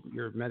through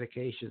your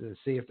medications and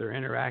see if they're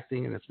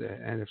interacting and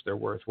if they're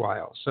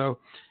worthwhile. So,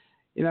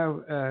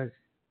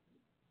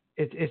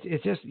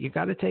 it's just, you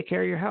got to take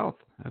care of your health,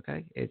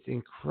 okay? It's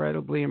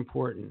incredibly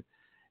important.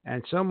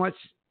 And so much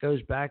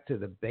goes back to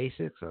the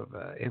basics of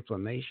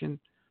inflammation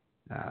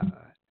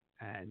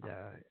and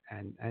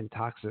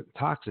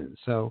toxins.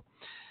 So,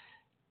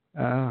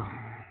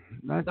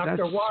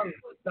 Dr.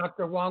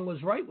 Wong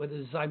was right with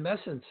his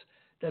Zymessence.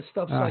 That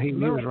stuff's like he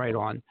was right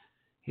on.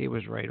 He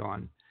was right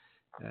on.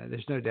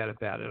 There's no doubt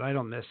about it. I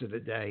don't miss it a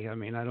day. I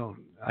mean,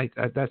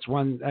 that's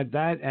one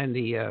that and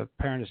the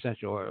Parent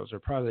Essential Oils are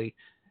probably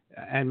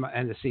and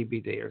the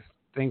CBD are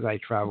things I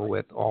travel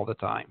with all the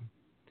time.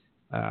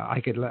 I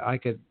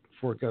could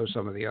forego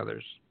some of the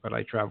others, but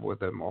I travel with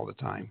them all the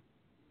time.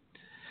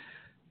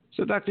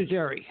 So, Dr.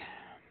 Jerry.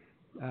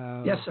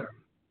 Yes, sir.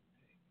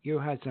 You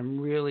had some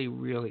really,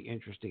 really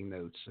interesting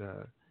notes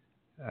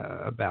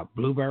about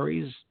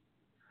blueberries.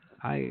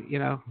 Are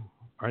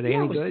they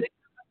any good?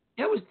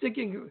 I was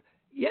thinking,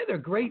 they're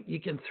great. You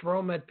can throw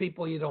them at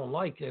people you don't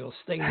like. They'll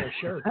stain their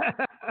shirt.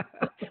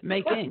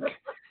 Make ink.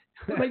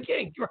 Make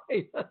ink,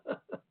 right.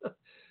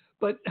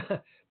 But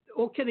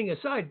all kidding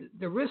aside,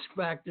 the risk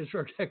factors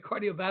for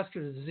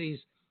cardiovascular disease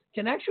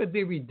can actually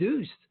be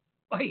reduced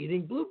by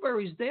eating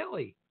blueberries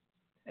daily.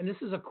 And this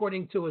is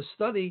according to a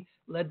study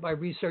led by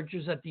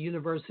researchers at the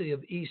University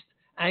of East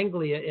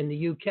Anglia in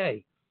the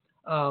UK.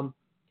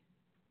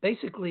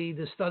 Basically,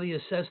 the study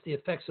assessed the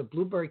effects of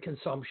blueberry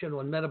consumption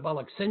on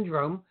metabolic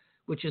syndrome,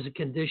 which is a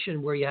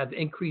condition where you have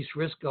increased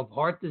risk of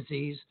heart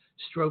disease,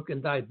 stroke,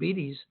 and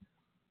diabetes.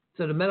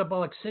 So the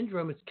metabolic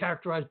syndrome is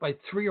characterized by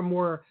 3 or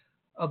more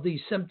of these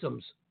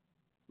symptoms: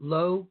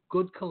 low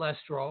good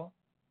cholesterol,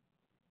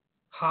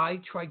 high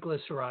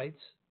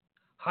triglycerides,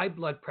 high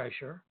blood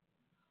pressure,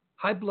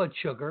 high blood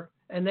sugar,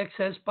 and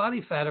excess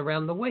body fat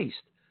around the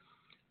waist.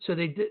 So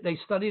they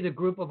studied a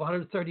group of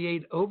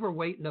 138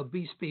 overweight and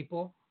obese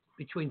people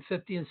between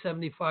 50 and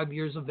 75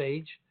 years of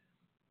age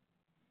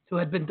who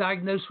had been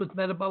diagnosed with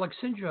metabolic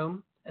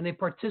syndrome, and they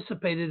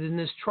participated in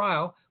this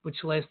trial,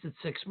 which lasted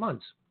 6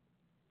 months.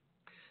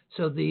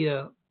 So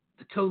the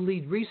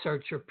co-lead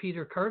researcher,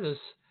 Peter Curtis,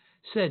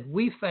 said,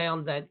 we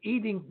found that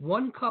eating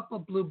 1 cup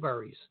of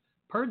blueberries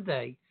per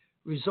day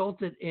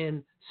resulted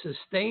in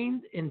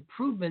sustained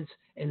improvements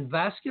in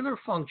vascular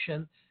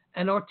function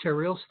and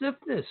arterial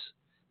stiffness,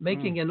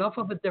 making enough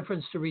of a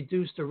difference to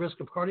reduce the risk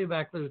of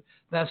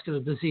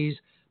cardiovascular disease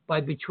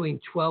by between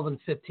 12 and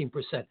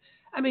 15%.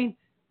 I mean,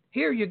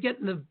 here you're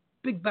getting the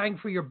big bang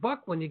for your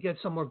buck when you get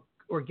some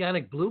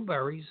organic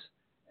blueberries,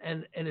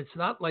 and it's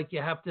not like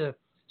you have to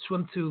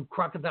swim through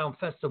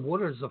crocodile-infested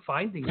waters to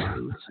find these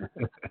foods.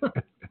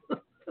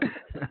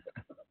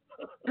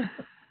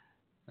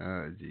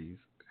 Oh, geez.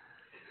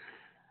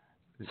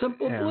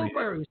 Simple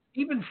blueberries.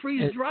 Even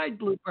freeze-dried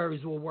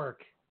blueberries will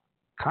work.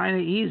 Kind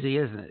of easy,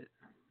 isn't it?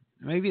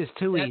 Maybe it's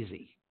too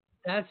easy.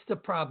 That's the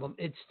problem.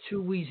 It's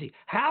too easy.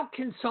 How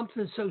can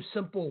something so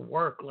simple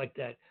work like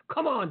that?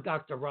 Come on,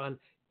 Dr. Ron.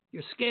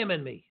 You're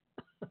scamming me.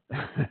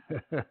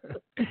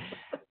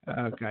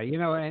 Okay.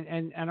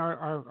 And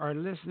our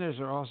listeners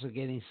are also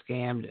getting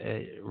scammed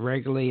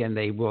regularly, and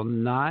they will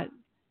not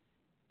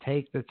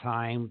take the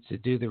time to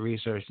do the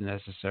research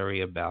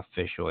necessary about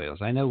fish oils.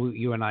 I know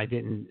you and I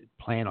didn't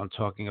plan on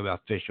talking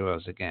about fish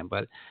oils again,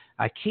 but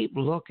I keep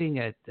looking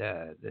at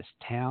the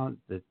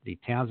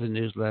Townsend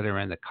newsletter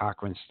and the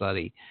Cochrane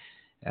study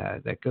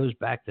that goes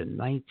back to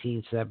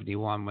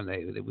 1971 when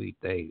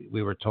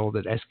we were told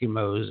that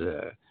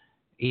Eskimos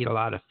eat a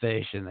lot of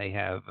fish and they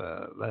have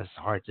less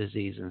heart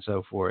disease and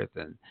so forth.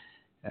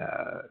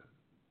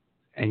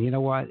 And you know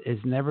what?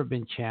 It's never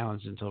been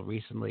challenged until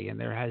recently, and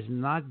there has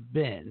not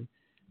been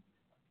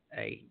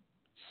a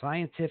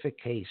scientific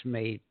case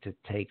made to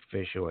take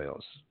fish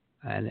oils.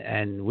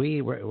 And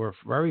we're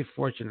very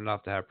fortunate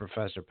enough to have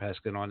Professor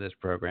Peskin on this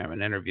program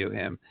and interview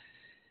him.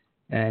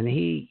 And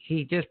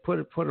he just put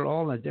it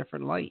all in a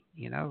different light.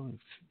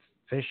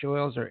 Fish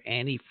oils are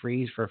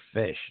antifreeze for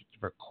fish,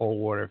 for cold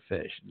water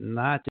fish,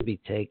 not to be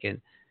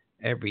taken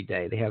every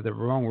day. They have the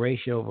wrong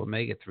ratio of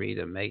omega-3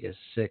 to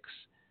omega-6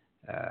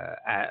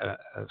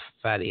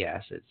 fatty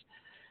acids.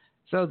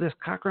 So this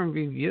Cochrane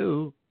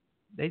Review,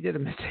 they did a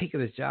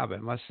meticulous job, I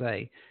must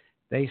say.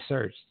 They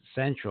searched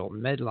Central,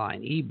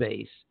 Medline,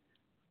 eBase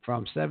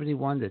from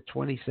 71 to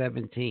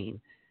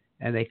 2017,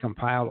 and they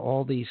compiled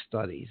all these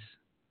studies.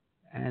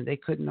 And they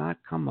could not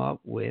come up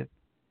with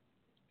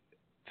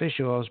fish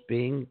oils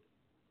being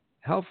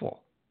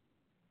helpful.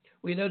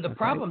 Well, the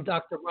problem,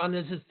 Dr. Ron,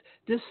 is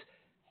this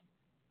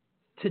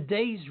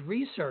today's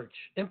research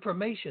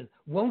information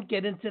won't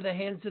get into the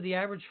hands of the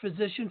average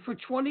physician for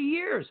 20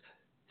 years.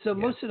 So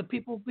most of the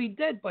people will be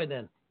dead by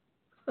then.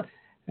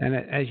 And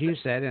as you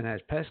said, and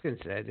as Peskin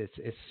said,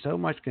 it's so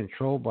much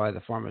controlled by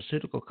the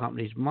pharmaceutical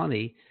company's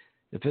money.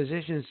 The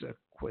physicians,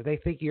 they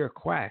think you're a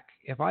quack.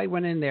 If I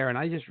went in there and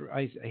I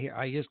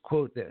just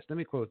quote this, let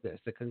me quote this.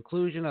 The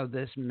conclusion of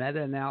this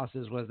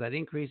meta-analysis was that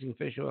increasing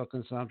fish oil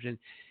consumption,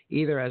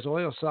 either as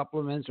oil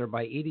supplements or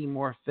by eating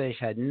more fish,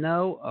 had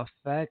no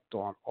effect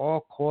on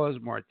all-cause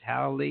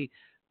mortality,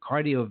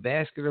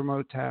 cardiovascular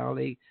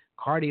mortality,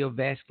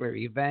 cardiovascular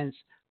events,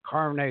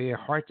 coronary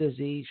heart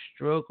disease,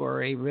 stroke,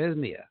 or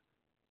arrhythmia.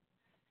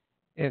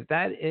 If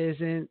that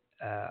isn't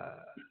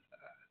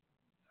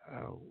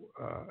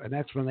an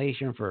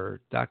explanation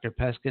for Dr.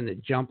 Peskin to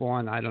jump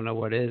on, I don't know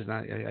what is. And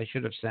I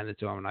should have sent it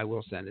to him, and I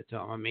will send it to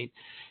him. I mean,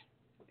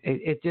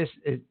 it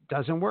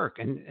doesn't work.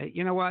 And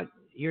you know what?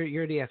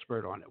 You're the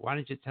expert on it. Why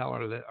don't you tell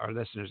our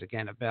listeners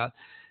again about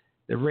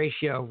the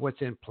ratio of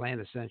what's in plant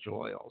essential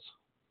oils?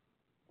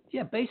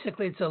 Yeah,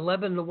 basically it's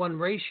 11-to-1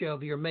 ratio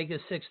of your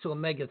omega-6 to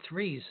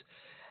omega-3s.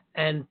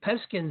 And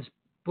Peskin's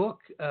book,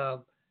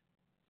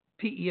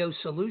 PEO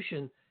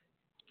Solution,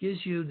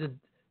 gives you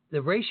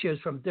the ratios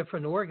from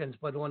different organs,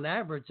 but on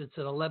average, it's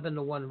an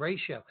 11-to-1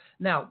 ratio.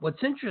 Now,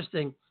 what's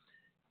interesting,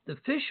 the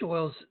fish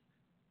oils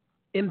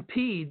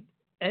impede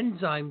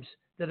enzymes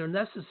that are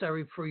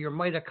necessary for your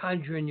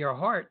mitochondria in your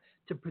heart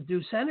to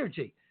produce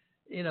energy.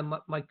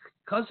 My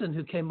cousin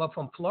who came up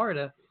from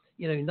Florida,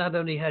 he not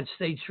only had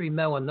stage 3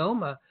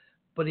 melanoma,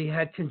 but he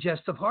had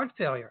congestive heart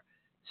failure.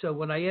 So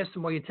when I asked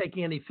him, are you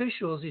taking any fish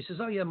oils? He says,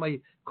 oh, yeah, my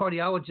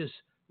cardiologist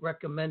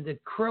recommended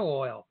krill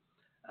oil.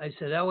 I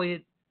said,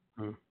 Elliot,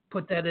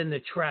 put that in the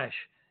trash.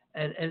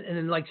 And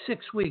in like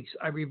 6 weeks,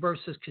 I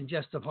reversed his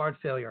congestive heart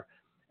failure.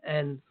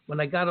 And when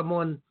I got him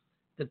on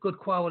the good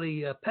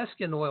quality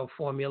Peskin oil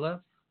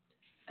formula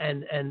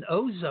and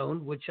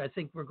ozone, which I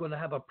think we're going to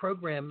have a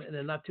program in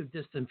a not too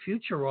distant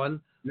future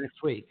on.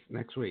 Next week.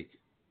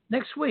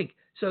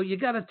 So you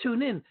got to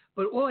tune in.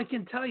 But all I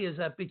can tell you is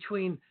that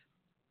between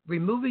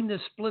removing the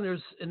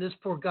splinters in this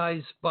poor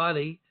guy's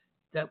body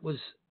that was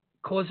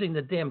causing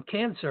the damn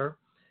cancer,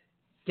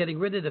 getting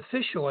rid of the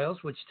fish oils,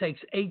 which takes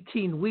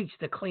 18 weeks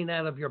to clean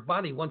out of your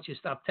body once you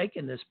stop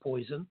taking this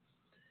poison,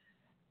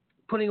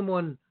 putting them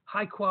on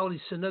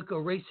high-quality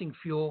Sunoco racing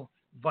fuel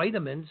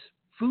vitamins,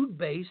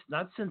 food-based,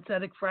 not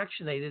synthetic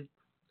fractionated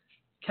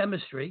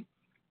chemistry.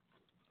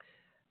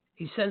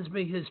 He sends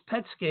me his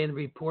PET scan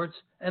reports,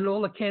 and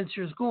all the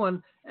cancer is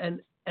gone,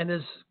 and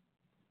his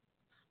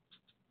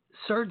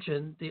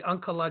surgeon, the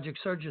oncologic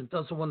surgeon,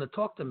 doesn't want to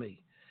talk to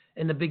me.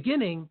 In the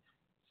beginning,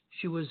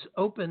 she was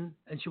open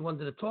and she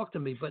wanted to talk to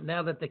me, but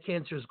now that the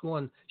cancer is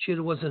gone, she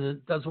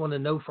doesn't want to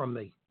know from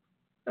me.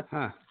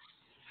 Huh.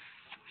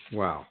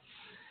 Wow.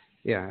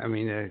 Yeah, I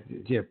mean,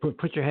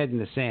 put your head in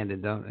the sand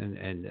and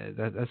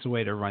that's the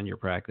way to run your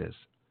practice.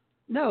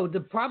 No, the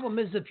problem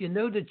is if you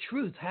know the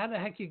truth, how the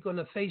heck are you going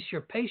to face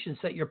your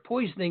patients that you're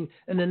poisoning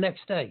in the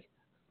next day?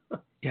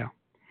 Yeah.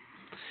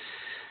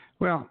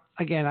 Well,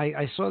 again,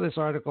 I saw this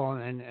article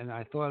and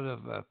I thought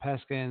of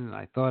Peskin. And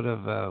I thought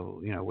of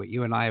what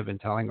you and I have been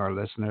telling our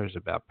listeners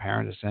about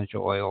parent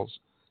essential oils,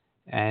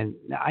 and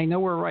I know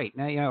we're right.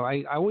 Now,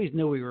 I always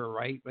knew we were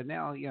right, but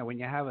now when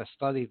you have a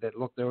study that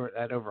looked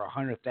at over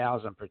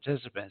 100,000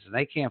 participants and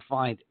they can't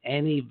find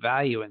any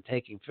value in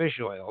taking fish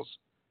oils,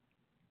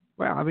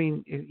 well, I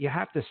mean, you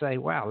have to say,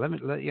 wow,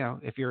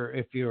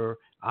 if you're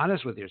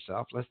honest with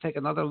yourself, let's take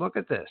another look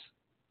at this.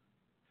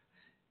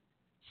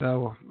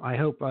 So I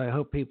hope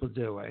people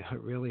do. I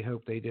really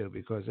hope they do,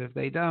 because if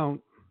they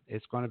don't,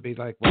 it's going to be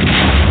like, well,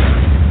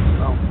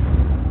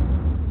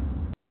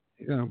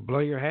 you're going to blow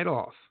your head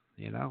off,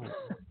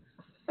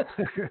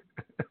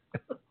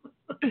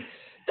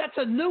 That's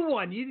a new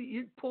one.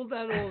 You pulled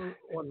that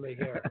on me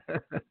here.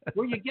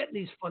 Where are you getting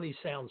these funny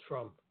sounds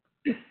from?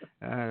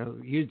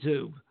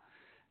 YouTube.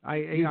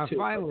 I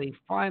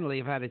finally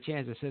have had a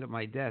chance to sit at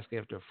my desk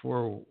after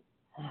 4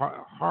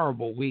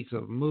 horrible weeks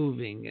of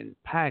moving and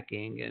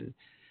packing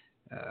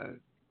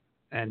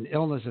and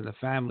illness in the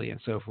family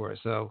and so forth.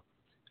 So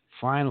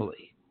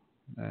finally,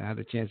 I had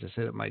a chance to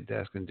sit at my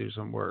desk and do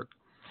some work.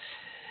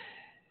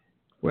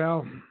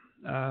 Well,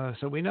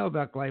 So we know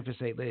about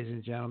glyphosate, ladies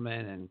and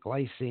gentlemen, and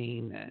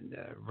glycine, and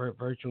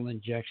virtual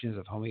injections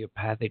of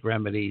homeopathic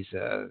remedies.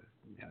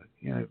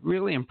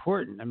 Really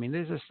important. I mean,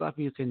 this is stuff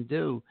you can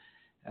do,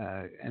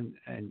 and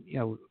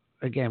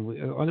again,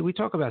 we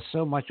talk about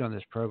so much on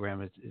this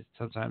program.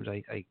 Sometimes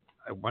I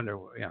wonder,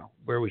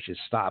 where we should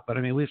stop. But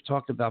I mean, we've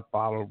talked about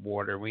bottled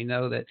water. We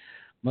know that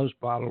most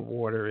bottled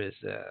water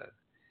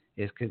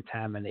is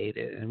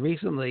contaminated. And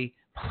recently,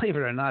 believe it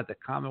or not, the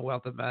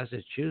Commonwealth of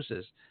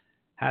Massachusetts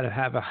had to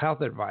have a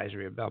health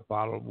advisory about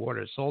bottled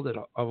water. Sold it,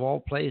 of all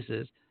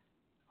places,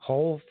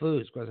 Whole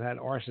Foods, because it had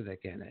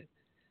arsenic in it.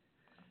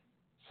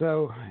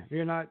 So if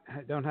you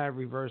don't have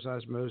reverse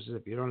osmosis,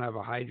 if you don't have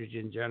a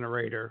hydrogen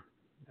generator,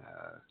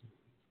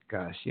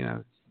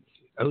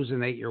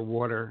 ozonate your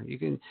water.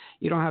 You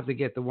don't have to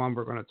get the one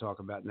we're going to talk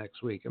about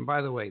next week. And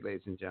by the way,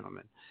 ladies and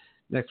gentlemen,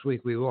 next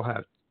week we will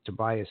have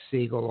Tobias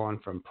Siegel on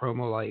from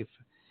PromoLife.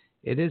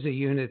 It is a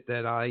unit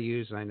that I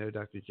use, and I know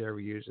Dr.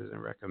 Jerry uses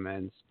and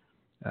recommends,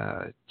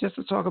 just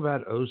to talk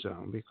about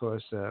ozone,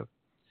 because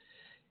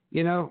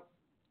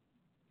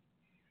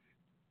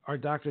our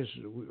doctors,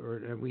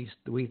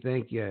 we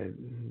think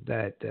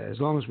that as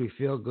long as we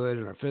feel good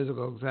and our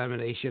physical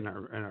examination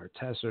and our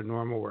tests are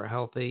normal, we're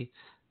healthy.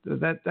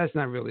 That's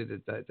not really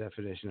the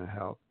definition of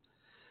health.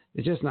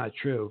 It's just not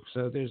true.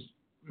 So there's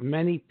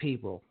many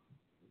people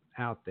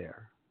out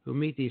there who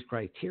meet these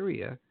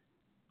criteria,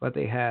 but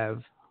they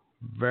have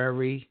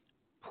very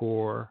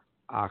poor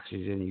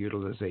oxygen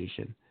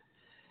utilization.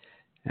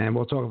 And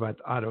we'll talk about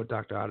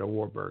Dr. Otto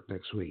Warburg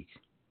next week.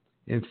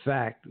 In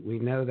fact, we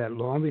know that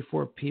long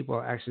before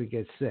people actually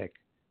get sick,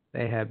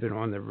 they have been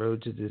on the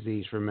road to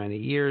disease for many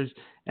years.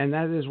 And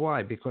that is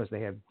why, because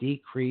they have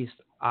decreased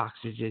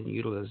oxygen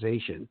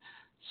utilization.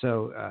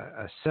 So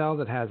a cell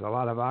that has a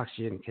lot of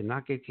oxygen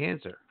cannot get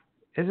cancer.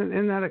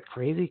 Isn't that a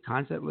crazy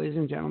concept, ladies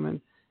and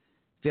gentlemen?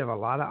 If you have a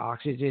lot of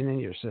oxygen in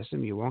your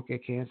system, you won't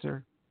get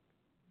cancer?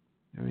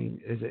 I mean,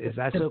 is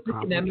that so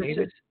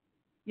complicated?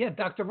 Yeah,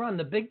 Dr. Ron,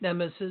 the big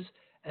nemesis,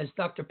 as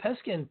Dr.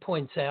 Peskin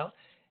points out,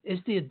 is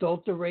the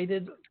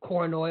adulterated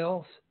corn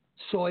oil,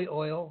 soy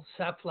oil,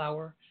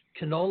 safflower,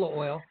 canola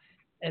oil.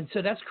 And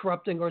so that's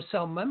corrupting our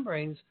cell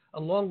membranes,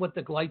 along with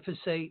the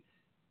glyphosate,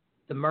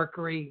 the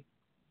mercury,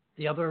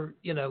 the other,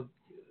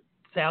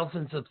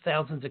 thousands of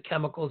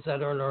chemicals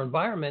that are in our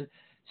environment.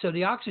 So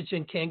the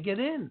oxygen can't get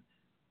in.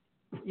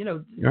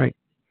 Right.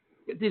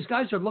 These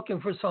guys are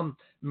looking for some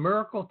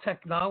miracle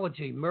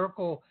technology,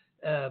 miracle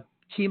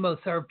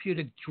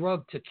chemotherapeutic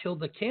drug to kill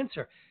the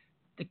cancer.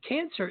 The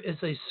cancer is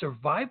a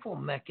survival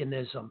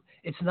mechanism.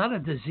 It's not a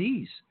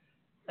disease.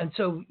 And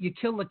so you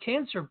kill the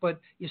cancer, but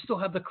you still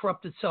have the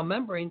corrupted cell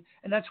membrane,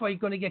 and that's why you're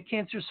going to get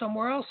cancer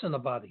somewhere else in the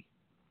body.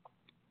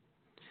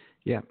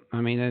 Yeah, I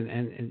mean,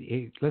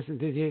 and listen,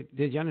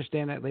 did you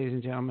understand that, ladies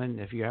and gentlemen?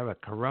 If you have a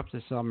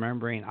corrupted cell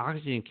membrane,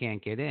 oxygen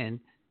can't get in,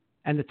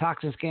 and the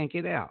toxins can't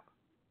get out.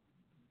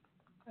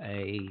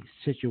 A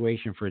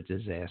situation for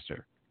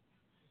disaster.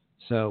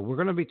 So we're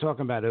going to be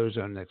talking about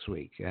ozone next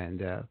week,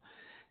 and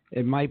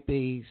it might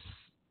be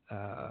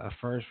a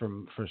first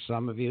for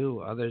some of you.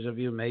 Others of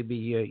you may be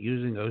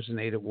using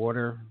ozonated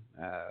water.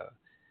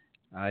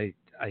 I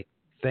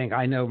think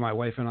I know my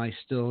wife and I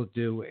still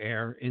do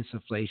air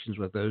insufflations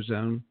with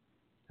ozone.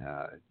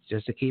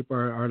 Just to keep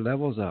our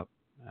levels up.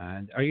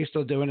 And are you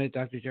still doing it,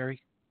 Dr. Jerry?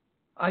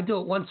 I do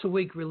it once a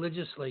week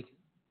religiously.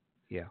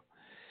 Yeah.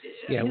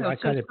 Yeah, I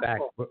cut it back.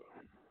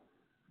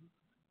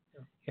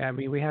 Yeah, I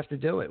mean, we have to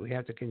do it. We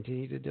have to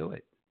continue to do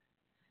it.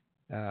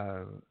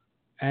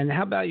 And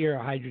how about your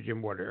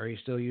hydrogen water? Are you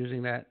still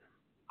using that?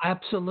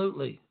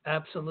 Absolutely.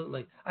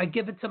 I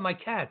give it to my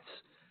cats.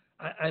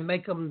 I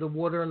make them the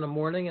water in the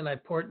morning, and I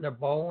pour it in their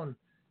bowl, and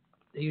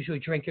they usually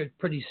drink it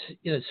pretty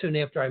soon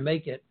after I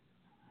make it.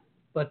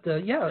 But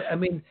I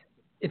mean,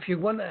 if you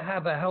want to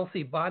have a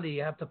healthy body,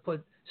 you have to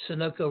put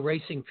Sunoco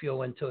racing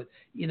fuel into it.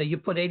 You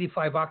put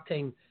 85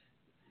 octane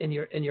in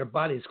your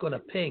body, it's going to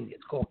ping.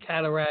 It's called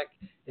cataract.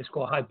 It's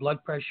called high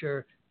blood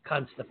pressure,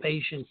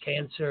 constipation,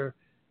 cancer,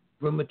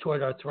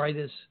 rheumatoid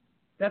arthritis.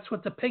 That's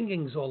what the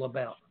pinging's all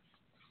about.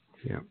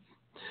 Yeah.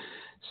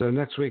 So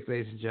next week,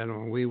 ladies and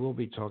gentlemen, we will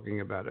be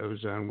talking about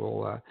ozone.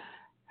 We'll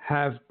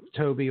have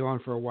Toby on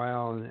for a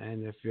while,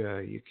 and if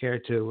you care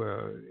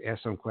to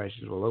ask some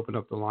questions, we'll open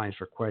up the lines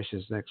for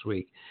questions next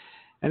week.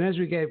 And as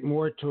we get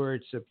more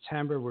towards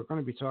September, we're going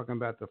to be talking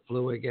about the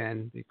flu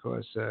again,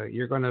 because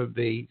you're going to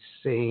be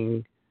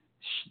seeing,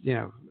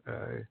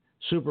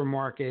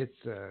 supermarkets,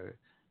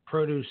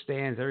 produce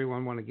stands,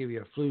 everyone want to give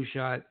you a flu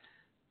shot.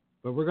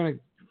 But we're going to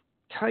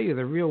tell you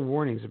the real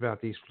warnings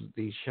about these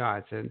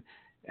shots.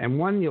 And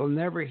one you'll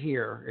never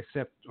hear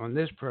except on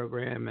this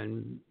program,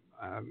 and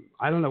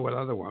I don't know what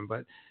other one,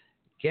 but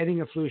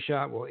getting a flu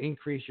shot will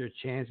increase your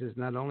chances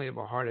not only of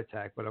a heart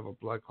attack, but of a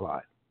blood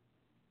clot.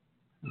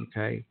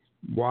 Okay?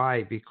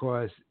 Why?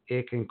 Because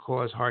it can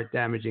cause heart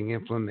damaging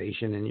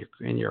inflammation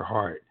in your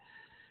heart.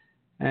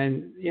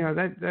 And,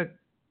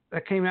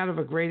 that came out of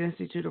a great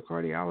institute of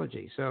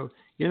cardiology. So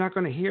you're not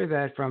going to hear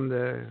that from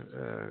the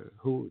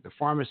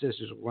pharmacist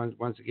who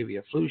wants to give you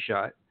a flu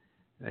shot.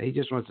 He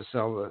just wants to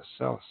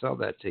sell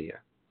that to you.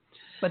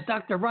 But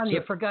Dr. Ron,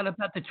 you forgot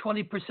about the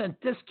 20%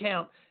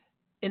 discount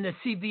in the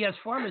CVS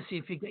pharmacy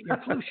if you get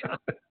your flu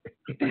shot.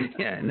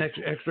 Yeah, and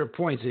extra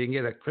points so you can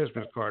get a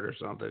Christmas card or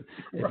something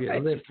if you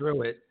live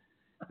through it.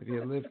 If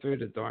you live through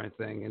the darn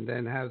thing, and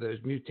then have those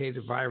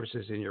mutated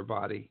viruses in your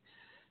body,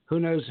 who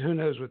knows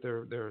what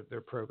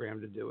they're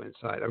programmed to do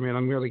inside. I mean,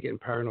 I'm really getting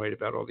paranoid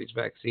about all these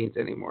vaccines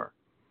anymore.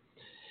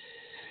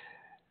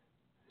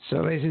 So,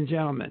 ladies and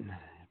gentlemen,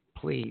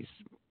 please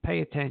pay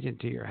attention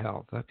to your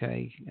health,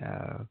 okay?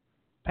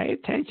 Pay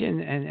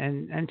attention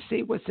and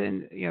see what's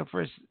in,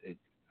 first,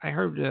 I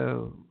heard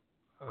a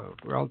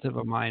relative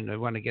of mine, I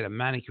want to get a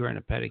manicure and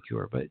a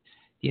pedicure, but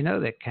you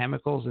know that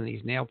chemicals in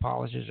these nail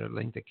polishes are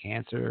linked to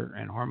cancer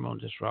and hormone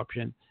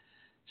disruption?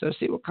 So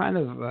see what kind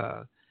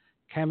of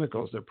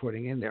chemicals they're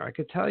putting in there. I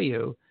could tell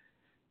you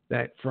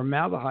that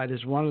formaldehyde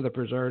is one of the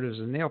preservatives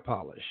in nail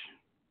polish.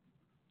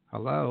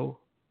 Hello?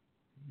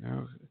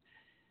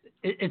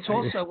 It's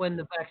also in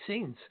the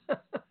vaccines.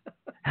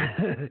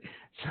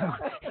 So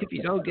if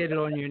you don't get it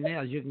on your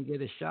nails, you can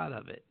get a shot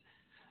of it.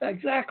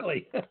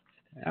 Exactly.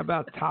 How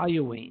about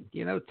toluene?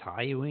 You know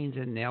toluene's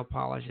in nail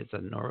polish. It's a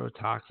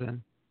neurotoxin.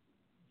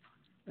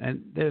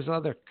 And there's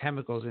other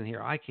chemicals in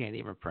here. I can't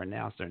even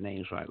pronounce their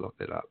names when I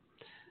looked it up.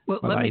 Well,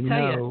 let me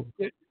tell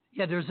you.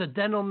 There's a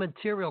dental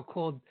material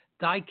called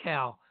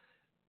Dical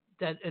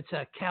that it's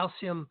a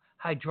calcium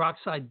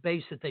hydroxide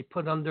base that they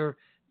put under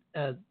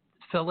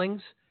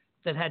fillings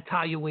that had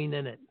toluene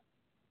in it.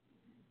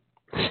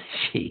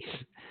 Jeez.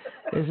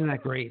 Isn't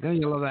that great?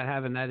 Don't you love that,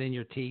 having that in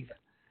your teeth?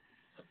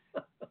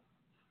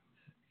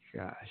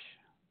 Gosh.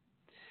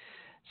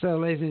 So,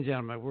 ladies and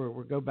gentlemen,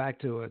 we'll go back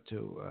to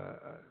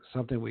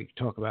something we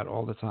talk about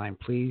all the time.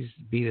 Please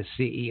be the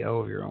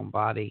CEO of your own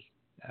body.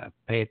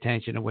 Pay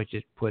attention to what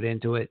you put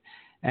into it.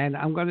 And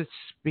I'm going to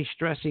be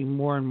stressing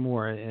more and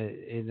more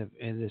in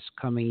this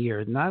coming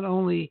year, not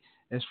only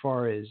as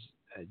far as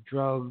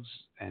drugs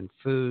and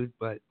food,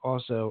 but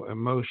also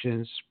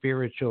emotions,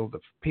 spiritual, the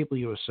people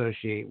you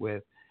associate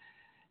with.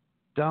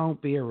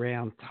 Don't be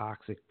around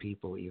toxic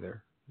people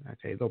either.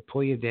 Okay, they'll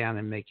pull you down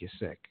and make you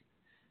sick.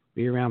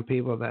 Be around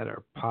people that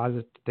are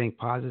think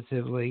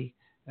positively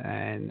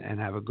and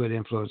have a good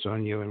influence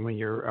on you. And when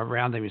you're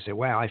around them, you say,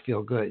 wow, I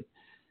feel good,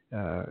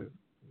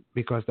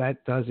 because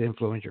that does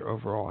influence your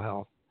overall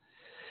health.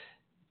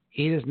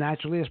 Eat as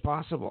naturally as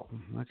possible,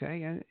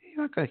 okay? And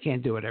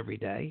can't do it every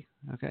day,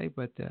 okay?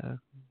 But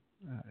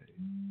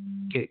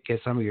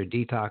get some of your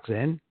detox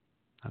in,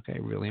 okay?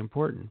 Really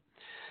important.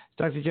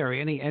 Dr.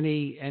 Jerry,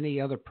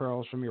 any other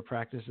pearls from your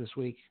practice this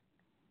week?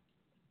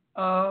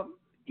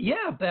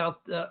 Yeah,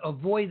 about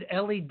avoid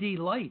LED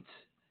lights.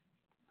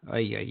 Oh,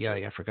 yeah,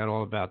 I forgot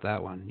all about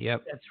that one.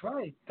 Yep. That's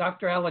right.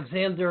 Dr.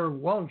 Alexander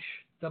Wunsch,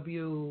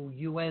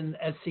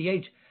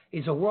 W-U-N-S-C-H,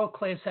 is a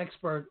world-class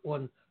expert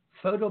on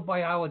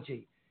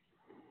photobiology.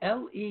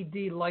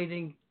 LED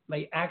lighting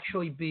may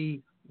actually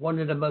be one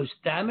of the most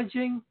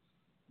damaging,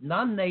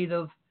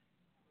 non-native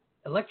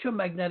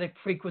electromagnetic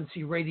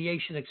frequency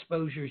radiation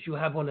exposures you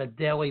have on a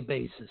daily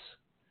basis.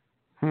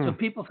 So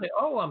people say,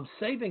 oh, I'm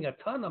saving a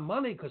ton of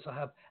money because I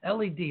have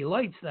LED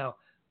lights now.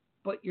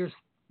 But you're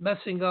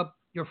messing up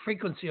your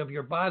frequency of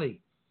your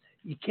body.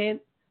 You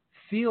can't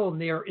feel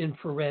near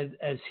infrared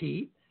as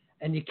heat,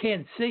 and you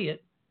can't see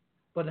it,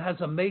 but it has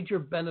a major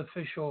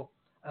beneficial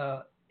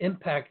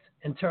impact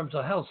in terms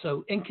of health.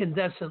 So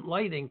incandescent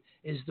lighting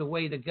is the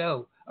way to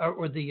go,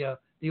 or the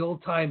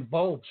old-time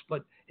bulbs,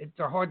 but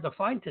they're hard to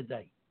find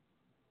today.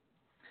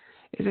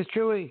 Is it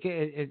true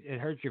it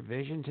hurts your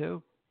vision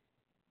too?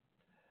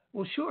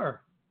 Well,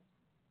 sure.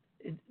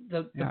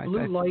 The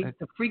blue light,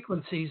 the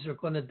frequencies are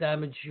going to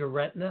damage your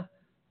retina.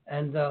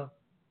 And,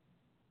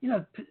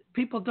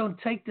 people don't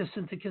take this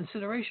into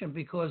consideration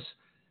because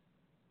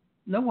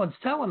no one's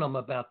telling them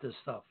about this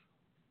stuff.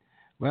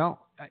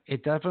 Well,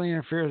 it definitely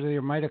interferes with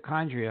your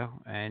mitochondria.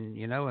 And,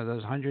 of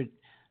those 100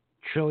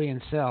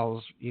 trillion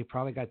cells, you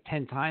probably got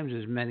 10 times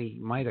as many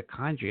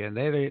mitochondria. And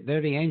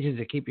they're the engines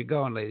that keep you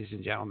going, ladies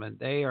and gentlemen.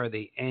 They are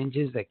the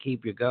engines that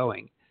keep you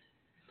going.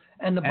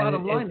 And the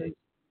bottom line is,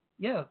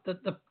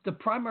 the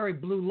primary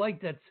blue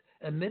light that's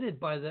emitted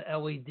by the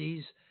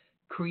LEDs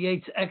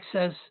creates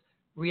excess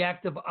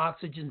reactive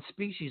oxygen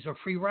species or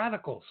free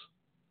radicals.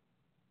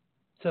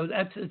 So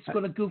it's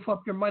going to goof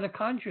up your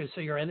mitochondria. So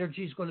your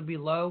energy is going to be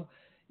low.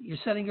 You're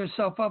setting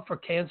yourself up for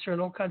cancer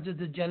and all kinds of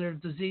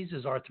degenerative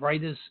diseases,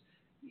 arthritis.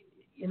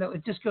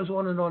 It just goes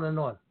on and on and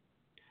on.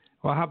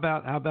 Well, how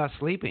about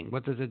sleeping?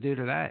 What does it do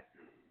to that?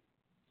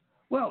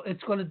 Well,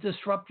 it's going to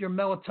disrupt your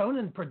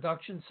melatonin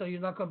production, so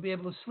you're not going to be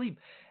able to sleep.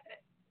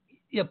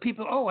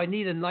 People, I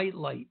need a night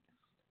light.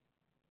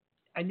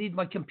 I need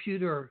my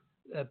computer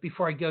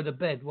before I go to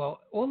bed.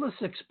 Well, all this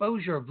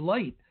exposure of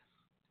light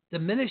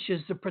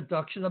diminishes the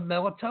production of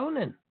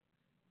melatonin.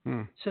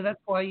 So that's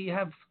why you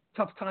have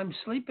tough time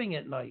sleeping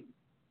at night.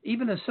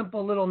 Even a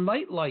simple little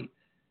night light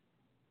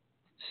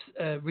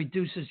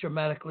reduces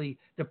dramatically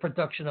the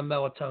production of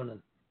melatonin.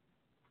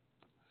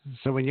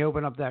 So when you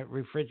open up that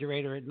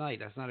refrigerator at night,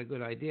 that's not a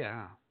good idea,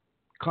 huh?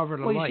 cover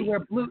the Well, you light.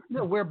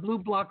 should wear blue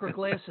blocker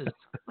glasses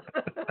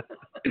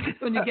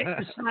when you get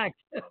your snack.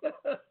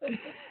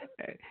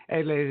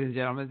 Hey, ladies and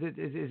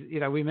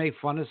gentlemen, we make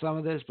fun of some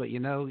of this, but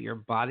your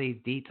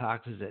body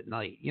detoxes at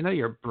night.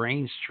 Your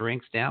brain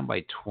shrinks down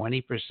by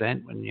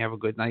 20% when you have a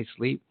good night's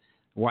sleep.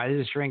 Why does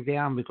it shrink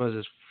down?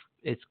 Because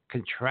it's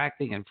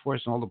contracting and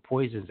forcing all the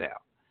poisons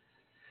out.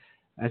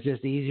 That's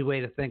just the easy way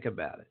to think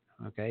about it.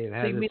 Okay, it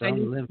has its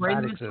own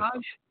lymphatic system.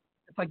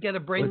 If I get a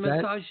brain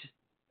massage,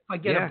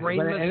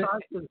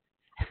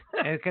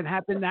 it can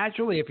happen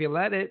naturally if you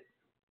let it.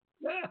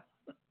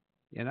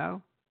 Yeah.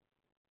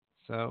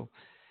 So,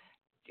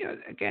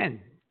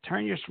 again,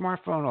 turn your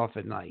smartphone off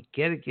at night.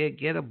 Get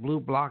a blue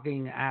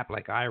blocking app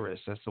like Iris.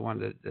 That's the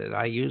one that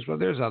I use. Well,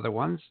 there's other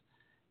ones,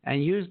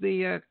 and use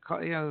the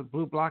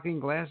blue blocking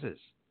glasses.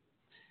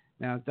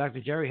 Now, Dr.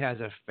 Jerry has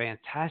a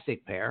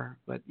fantastic pair,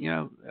 but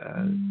there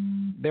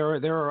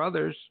are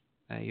others.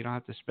 You don't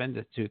have to spend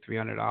the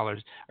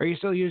 $200-$300. Are you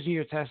still using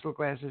your Tesla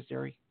glasses,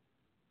 Jerry?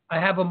 I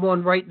have them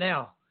on right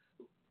now.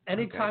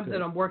 Anytime Okay,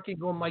 that I'm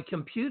working on my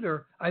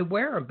computer, I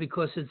wear them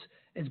because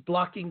it's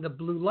blocking the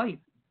blue light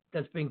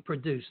that's being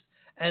produced.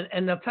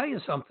 And I'll tell you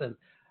something.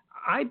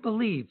 I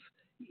believe,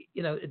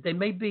 they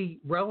may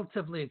be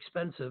relatively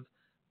expensive,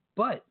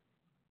 but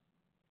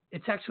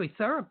it's actually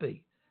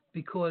therapy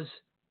because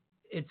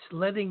it's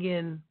letting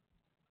in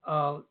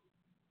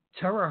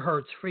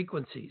terahertz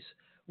frequencies,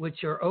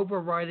 which are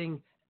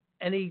overriding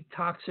any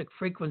toxic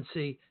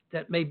frequency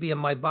that may be in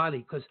my body.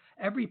 Because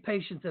every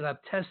patient that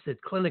I've tested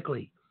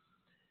clinically,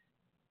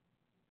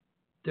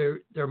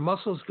 their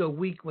muscles go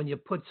weak when you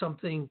put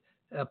something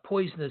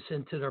poisonous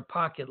into their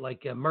pocket,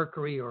 like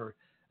mercury or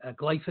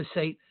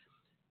glyphosate.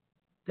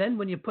 Then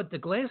when you put the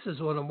glasses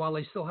on them while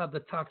they still have the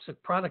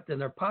toxic product in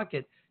their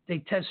pocket, they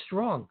test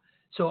strong.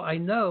 So I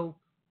know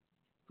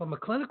from a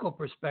clinical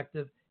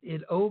perspective,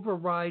 it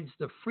overrides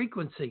the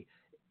frequency.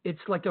 It's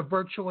like a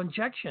virtual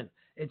injection.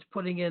 It's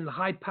putting in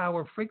high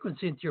power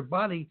frequency into your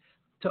body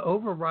to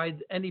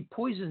override any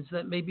poisons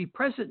that may be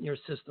present in your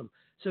system.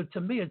 So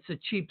to me, it's a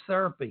cheap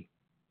therapy.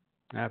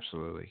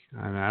 Absolutely.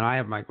 And I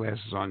have my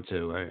glasses on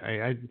too.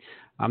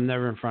 I'm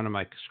never in front of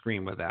my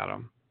screen without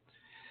them.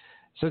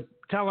 So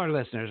tell our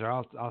listeners, or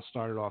I'll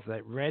start it off,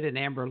 that red and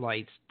amber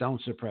lights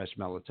don't suppress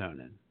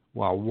melatonin,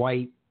 while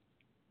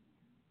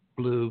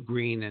blue,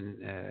 green, and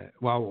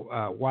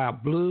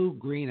blue,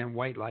 green, and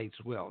white lights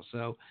will.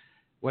 So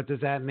what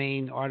does that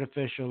mean?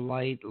 Artificial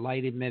light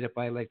emitted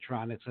by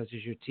electronics such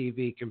as your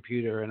TV,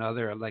 computer, and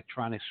other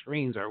electronic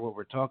screens are what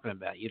we're talking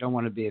about. You don't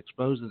want to be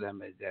exposed to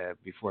them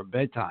before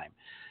bedtime.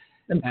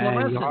 And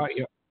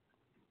fluorescence.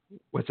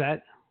 What's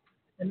that?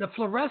 And the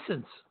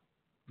fluorescence.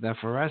 The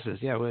fluorescence,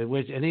 yeah.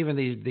 And even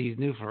these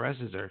new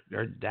fluorescents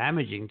are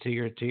damaging to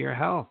your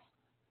health.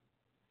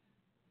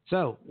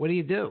 So what do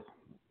you do?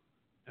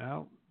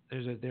 Well,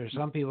 there's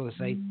some people that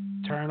say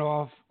turn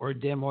off or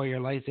dim all your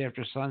lights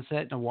after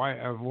sunset and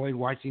avoid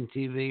watching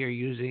TV or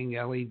using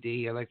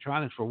LED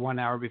electronics for 1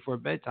 hour before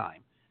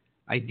bedtime.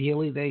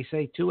 Ideally, they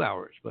say 2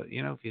 hours, but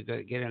if you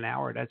get an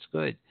hour, that's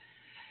good.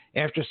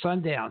 After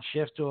sundown,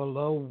 shift to a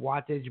low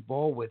wattage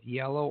bulb with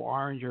yellow,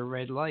 orange, or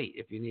red light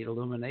if you need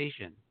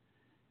illumination.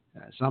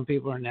 Some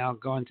people are now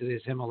going to these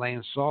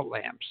Himalayan salt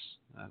lamps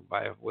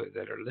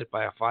that are lit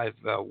by a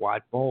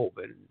 5-watt bulb,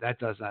 and that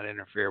does not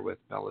interfere with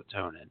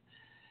melatonin.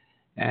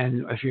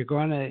 And if you're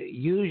going to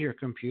use your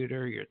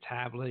computer, your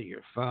tablet,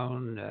 your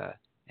phone,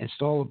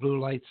 install the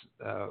blue lights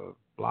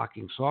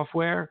blocking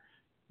software.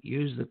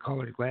 Use the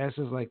colored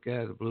glasses like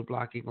the blue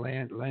blocking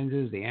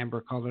lenses, the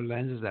amber colored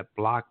lenses that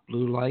block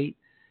blue light.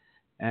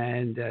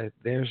 And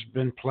there's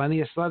been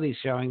plenty of studies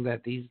showing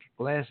that these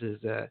glasses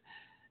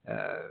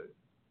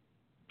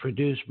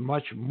produce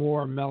much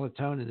more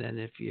melatonin than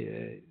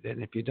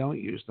if you don't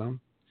use them.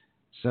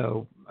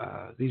 So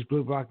these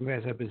blue blocking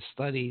glasses have been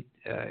studied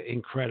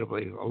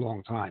incredibly a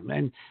long time.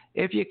 And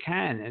if you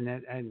can,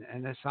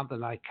 and that's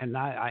something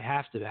I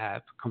have to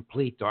have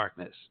complete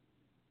darkness.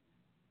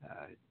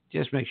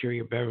 Just make sure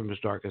your bedroom is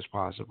dark as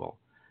possible.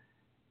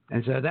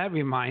 And so that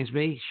reminds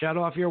me, shut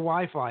off your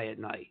Wi-Fi at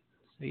night.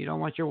 So you don't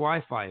want your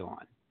Wi-Fi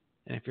on.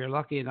 And if you're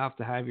lucky enough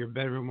to have your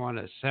bedroom on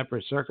a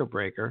separate circuit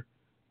breaker,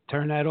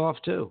 turn that off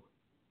too.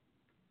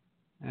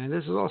 And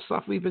this is all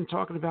stuff we've been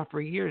talking about for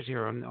years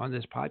here on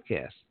this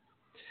podcast.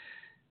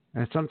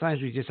 And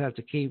sometimes we just have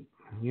to keep,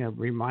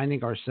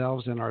 reminding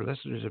ourselves and our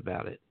listeners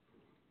about it.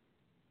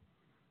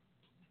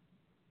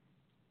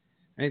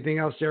 Anything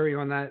else, Jerry,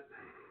 on that?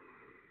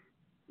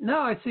 No,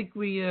 I think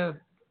we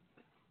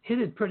hit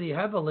it pretty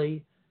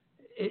heavily.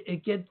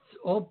 It gets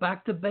all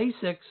back to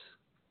basics.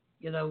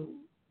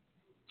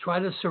 Try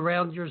to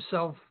surround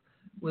yourself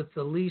with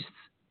the least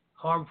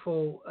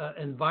harmful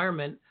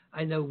environment.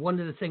 I know one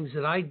of the things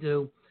that I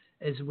do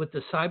is with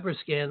the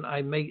CyberScan,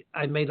 I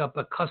made up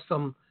a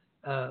custom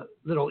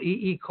little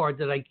EE card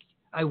that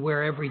I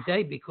wear every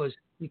day because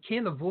you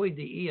can't avoid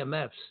the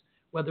EMFs,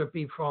 whether it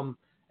be from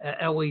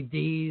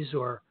LEDs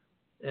or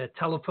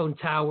telephone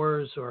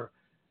towers or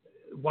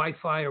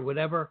Wi-Fi or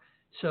whatever.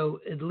 So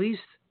at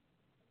least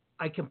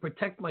I can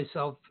protect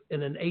myself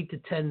in an 8 to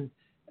 10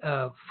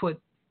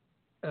 foot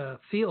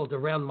field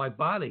around my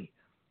body,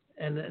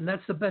 and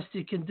that's the best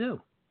you can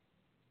do.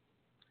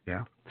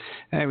 Yeah.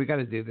 Hey, we got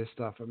to do this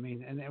stuff. I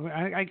mean, and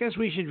I guess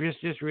we should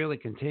just really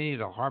continue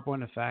to harp on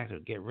the fact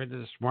of get rid of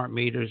the smart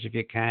meters if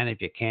you can.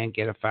 If you can't,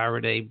 get a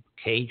Faraday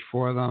cage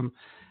for them.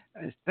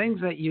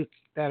 Things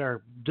that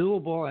are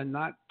doable and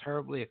not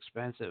terribly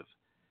expensive.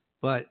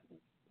 But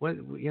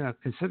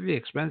consider the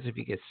expense if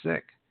you get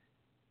sick.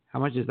 How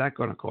much is that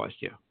going to cost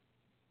you?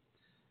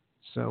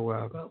 So,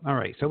 all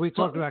right. So we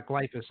talked about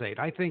glyphosate.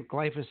 I think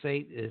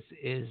glyphosate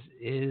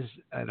is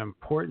an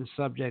important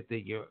subject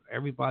that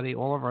everybody,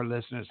 all of our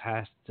listeners,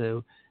 has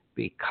to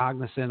be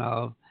cognizant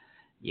of.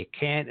 You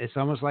can't. It's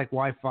almost like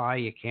Wi-Fi.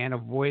 You can't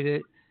avoid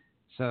it.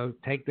 So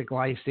take the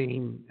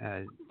glycine.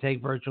 Take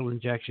virtual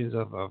injections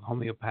of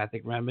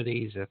homeopathic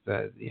remedies. If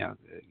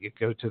you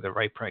go to the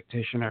right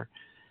practitioner.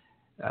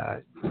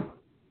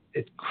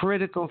 It's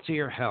critical to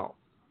your health.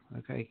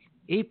 Okay.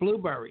 Eat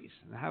blueberries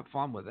and have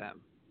fun with them.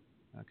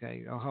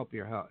 Okay, it'll help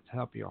your health,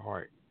 help your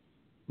heart.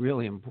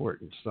 Really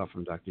important stuff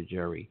from Dr.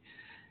 Jerry.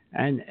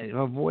 And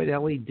avoid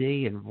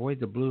LED and avoid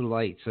the blue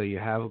light so you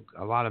have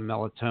a lot of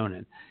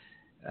melatonin.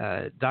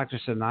 Dr.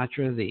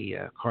 Sinatra,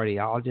 the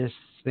cardiologist,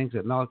 thinks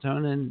that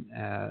melatonin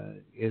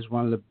is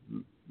one of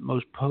the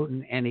most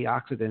potent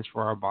antioxidants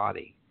for our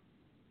body.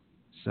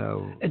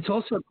 So it's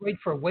also great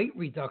for weight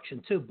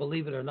reduction too,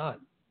 believe it or not.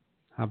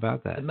 How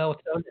about that? The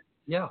melatonin,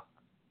 yeah.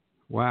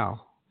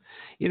 Wow.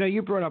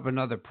 You brought up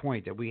another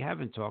point that we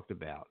haven't talked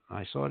about.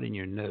 I saw it in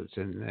your notes,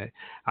 and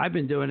I've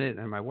been doing it,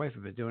 and my wife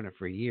has been doing it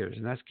for years,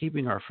 and that's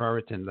keeping our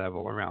ferritin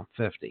level around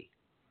 50.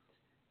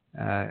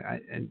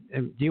 And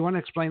do you want to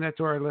explain that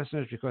to our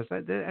listeners? Because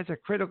that's a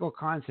critical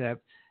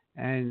concept,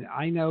 and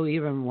I know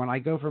even when I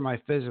go for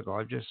my physical,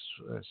 I've just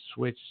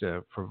switched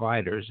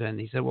providers, and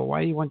he said, well,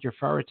 why do you want your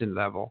ferritin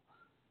level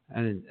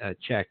and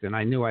checked? And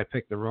I knew I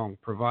picked the wrong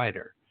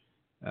provider.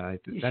 You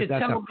should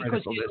tell them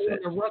because you don't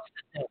want to rust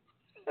it.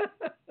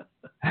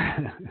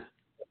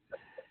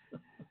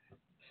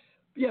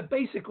 Yeah,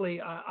 basically,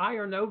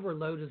 iron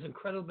overload is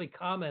incredibly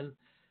common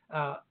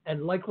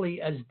and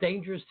likely as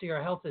dangerous to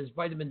your health as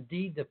vitamin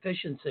D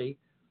deficiency.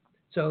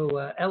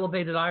 So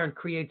elevated iron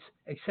creates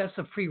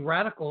excessive free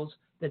radicals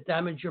that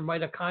damage your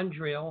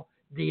mitochondrial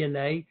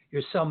DNA,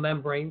 your cell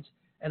membranes,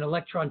 and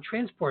electron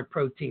transport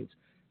proteins.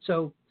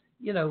 So,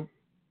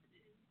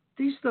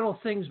 these little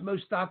things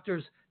most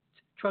doctors,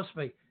 trust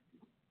me,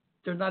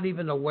 they're not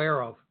even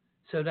aware of.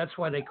 So that's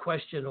why they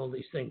question all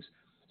these things.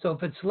 So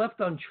if it's left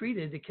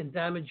untreated, it can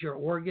damage your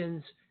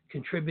organs,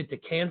 contribute to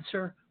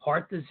cancer,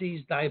 heart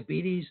disease,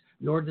 diabetes,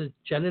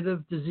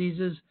 neurodegenerative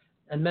diseases,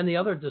 and many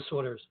other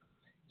disorders.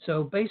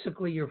 So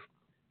basically your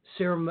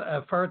serum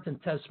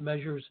ferritin test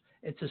measures,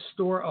 it's a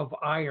store of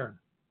iron.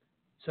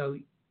 So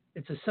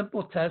it's a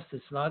simple test.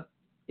 It's not,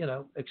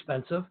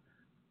 expensive.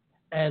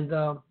 And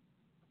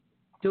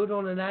do it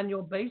on an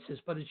annual basis,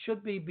 but it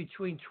should be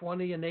between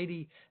 20 and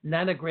 80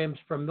 nanograms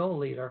per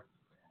milliliter.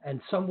 And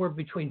somewhere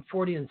between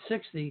 40 and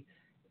 60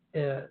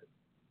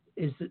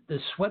 is the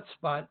sweet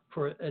spot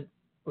for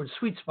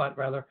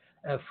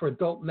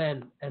adult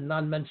men and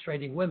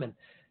non-menstruating women.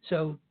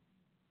 So,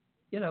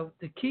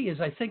 the key is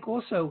I think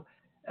also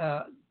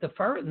the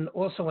ferritin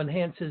also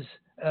enhances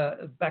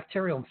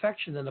bacterial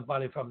infection in the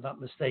body, if I'm not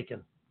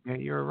mistaken. Yeah,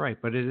 you're right,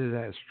 but it is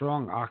a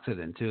strong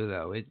oxidant too,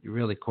 though. It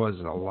really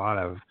causes a lot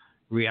of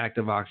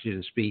reactive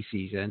oxygen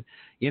species. And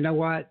you know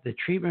what? The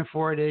treatment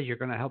for it is you're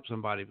going to help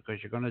somebody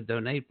because you're going to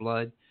donate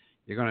blood.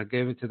 You're going to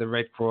give it to the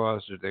Red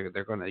Cross, or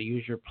they're going to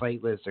use your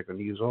platelets. They're going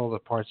to use all the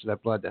parts of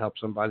that blood to help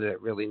somebody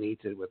that really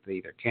needs it with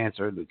either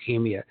cancer or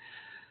leukemia.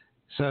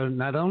 So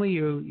not only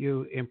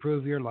you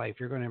improve your life,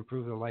 you're going to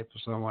improve the life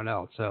of someone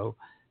else. So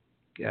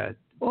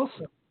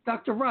also,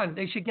 Dr. Ron,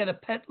 they should get a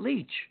pet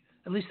leech.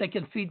 At least they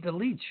can feed the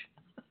leech.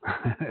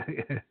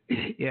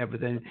 Yeah, but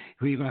then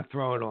who are you going to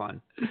throw it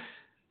on?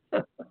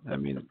 I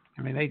mean,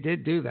 they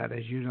did do that,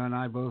 as you and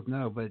I both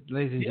know. But,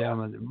 ladies and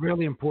gentlemen,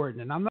 really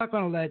important. And I'm not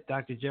going to let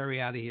Dr. Jerry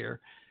out of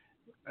here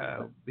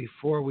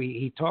before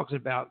he talks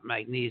about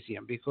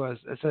magnesium, because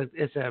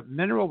it's a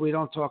mineral we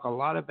don't talk a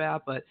lot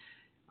about. But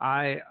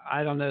I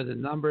don't know the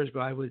numbers, but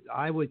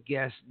I would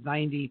guess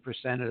 90%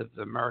 of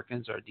the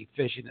Americans are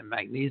deficient in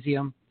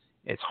magnesium.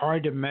 It's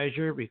hard to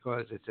measure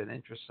because it's an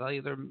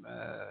intracellular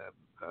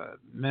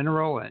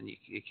mineral, and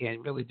you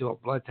can't really do a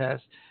blood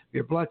test. If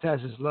your blood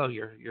test is low,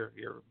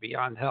 you're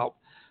beyond help.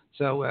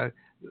 So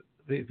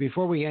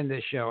before we end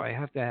this show, I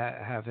have to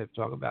have him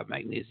talk about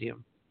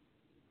magnesium.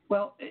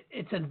 Well,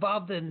 it's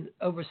involved in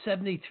over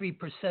 73%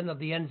 of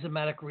the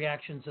enzymatic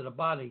reactions of the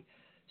body.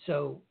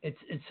 So it's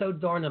so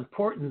darn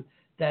important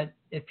that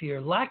if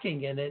you're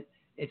lacking in it,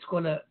 it's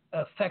going to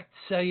affect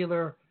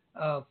cellular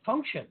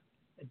function,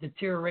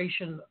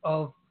 deterioration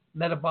of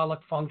metabolic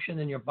function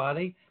in your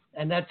body,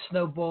 and that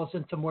snowballs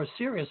into more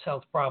serious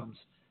health problems.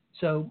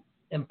 So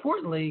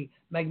importantly,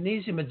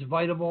 magnesium is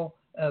vital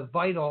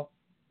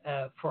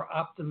for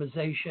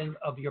optimization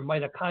of your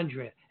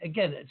mitochondria.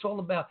 Again, it's all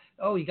about,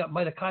 you got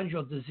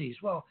mitochondrial disease.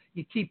 Well,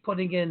 you keep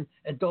putting in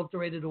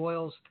adulterated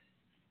oils,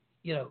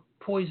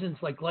 poisons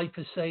like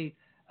glyphosate,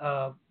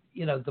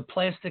 the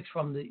plastics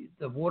from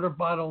the water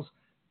bottles.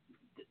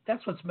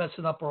 That's what's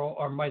messing up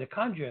our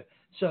mitochondria.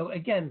 So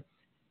again,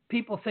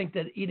 people think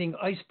that eating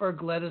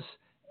iceberg lettuce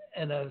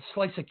and a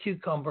slice of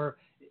cucumber,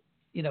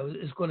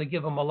 is going to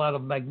give them a lot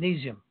of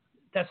magnesium.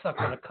 That's not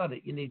going to cut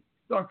it. You need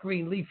dark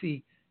green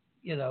leafy,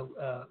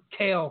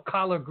 kale,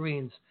 collard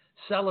greens,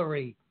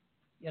 celery,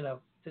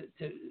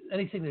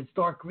 anything that's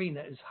dark green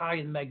that is high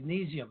in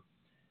magnesium.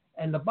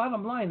 And the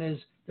bottom line is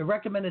the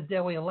recommended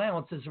daily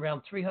allowance is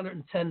around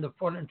 310 to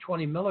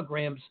 420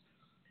 milligrams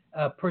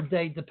per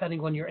day,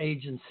 depending on your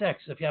age and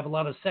sex. If you have a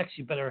lot of sex,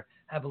 you better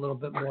have a little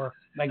bit more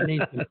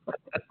magnesium.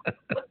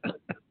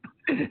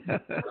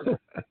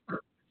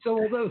 So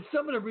although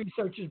some of the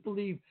researchers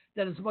believe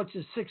that as much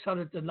as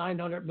 600 to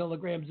 900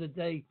 milligrams a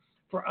day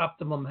for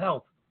optimum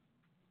health.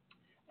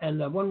 And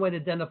one way to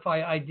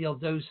identify ideal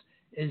dose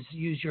is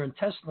use your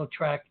intestinal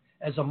tract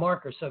as a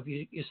marker. So if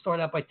you start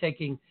out by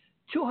taking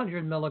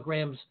 200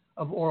 milligrams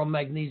of oral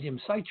magnesium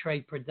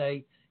citrate per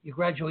day, you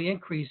gradually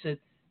increase it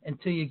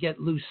until you get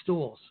loose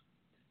stools.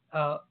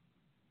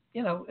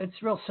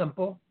 It's real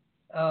simple,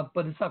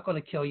 but it's not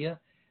going to kill you.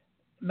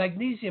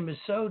 Magnesium is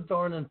so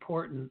darn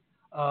important.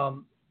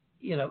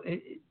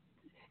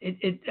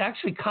 It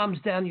actually calms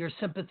down your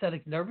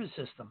sympathetic nervous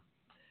system.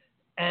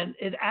 And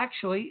it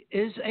actually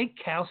is a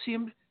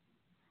calcium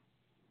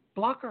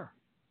blocker.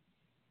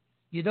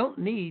 You don't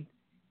need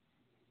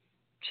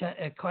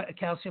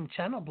calcium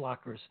channel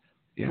blockers.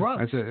 Yeah,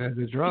 drugs. That's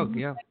a drug,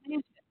 yeah.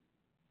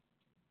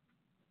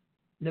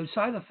 No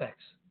side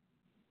effects.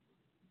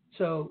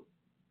 So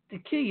the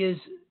key is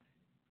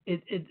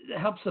it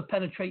helps to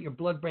penetrate your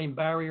blood-brain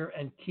barrier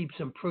and keeps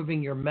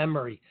improving your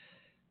memory.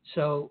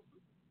 So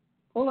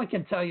all I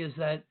can tell you is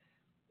that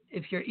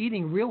if you're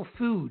eating real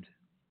food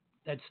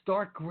that's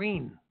dark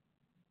green,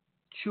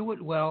 chew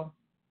it well,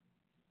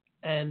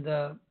 and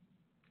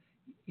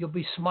you'll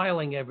be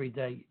smiling every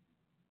day.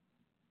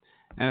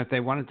 And if they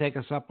want to take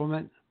a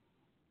supplement?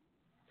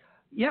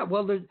 Yeah,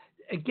 well,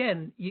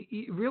 again,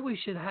 you really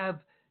should have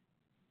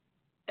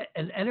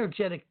an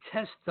energetic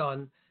test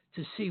done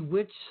to see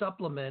which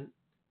supplement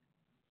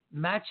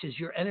matches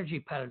your energy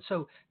pattern.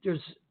 So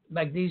there's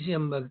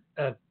magnesium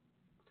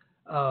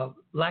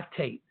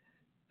lactate,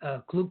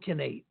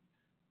 gluconate,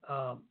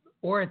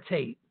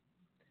 orotate.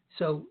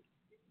 So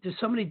there's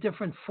so many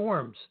different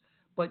forms.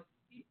 But,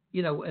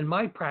 in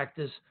my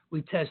practice,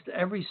 we test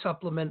every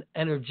supplement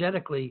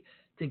energetically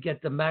to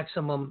get the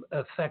maximum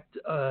effect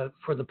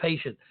for the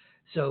patient.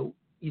 So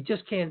you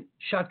just can't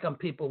shotgun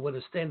people with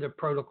a standard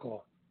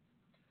protocol.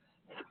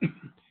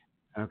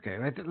 Okay,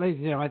 I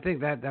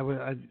think that was.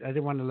 I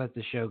didn't want to let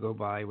the show go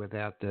by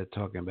without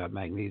talking about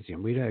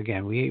magnesium. We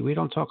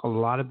don't talk a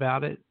lot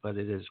about it, but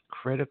it is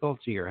critical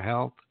to your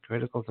health,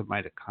 critical to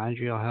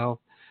mitochondrial health,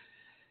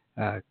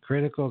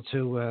 critical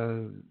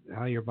to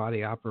how your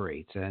body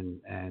operates,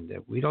 and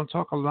we don't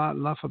talk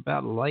enough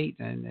about light,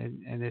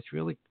 and it's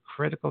really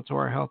critical to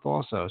our health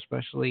also,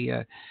 especially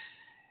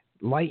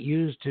light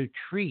used to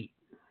treat,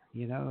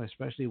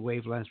 especially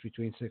wavelengths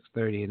between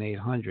 630 and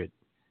 800.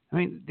 I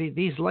mean,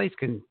 these lights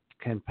can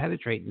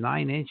penetrate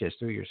 9 inches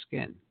through your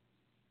skin.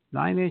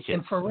 9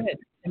 inches.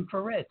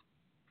 Infrared.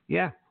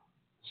 Yeah.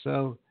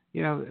 So,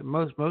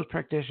 most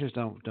practitioners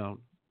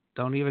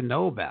don't even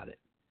know about it.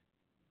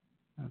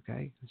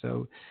 Okay.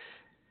 So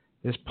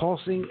this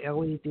pulsing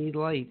LED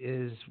light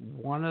is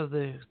one of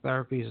the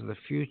therapies of the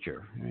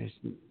future. I mean,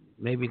 it's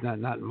maybe not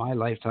in my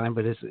lifetime,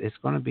 but it's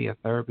going to be a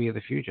therapy of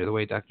the future, the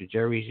way Dr.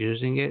 Jerry's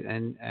using it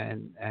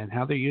and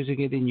how they're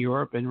using it in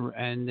Europe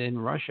and in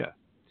Russia.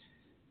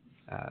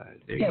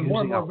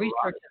 More and more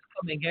research is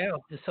coming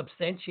out to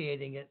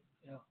substantiating it.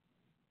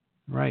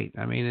 Right.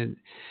 I mean,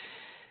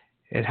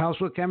 it helps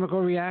with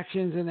chemical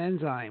reactions and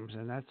enzymes,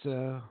 and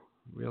that's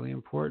really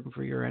important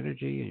for your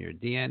energy and your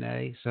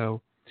DNA.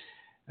 So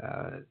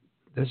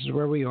this is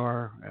where we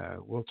are.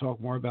 We'll talk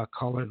more about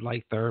colored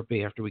light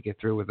therapy after we get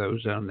through with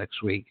ozone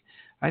next week.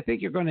 I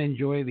think you're going to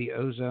enjoy the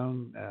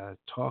ozone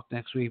talk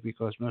next week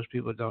because most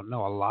people don't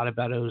know a lot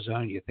about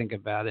ozone. You think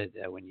about it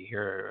when you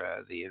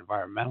hear the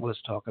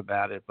environmentalists talk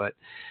about it, but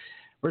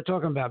we're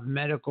talking about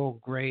medical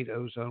grade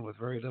ozone with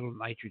very little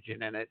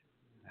nitrogen in it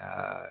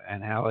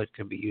and how it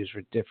can be used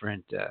for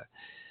different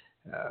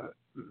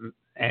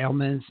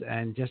ailments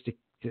and just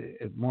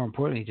more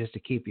importantly, just to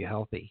keep you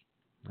healthy.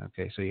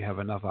 Okay, so you have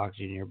enough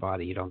oxygen in your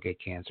body, you don't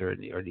get cancer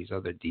or these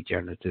other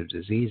degenerative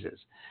diseases.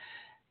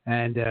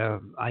 And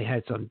I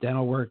had some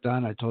dental work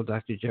done. I told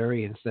Dr.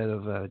 Jerry instead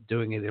of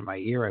doing it in my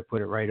ear, I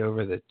put it right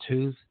over the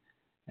tooth,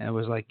 and it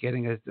was like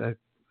getting a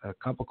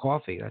cup of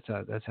coffee.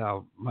 That's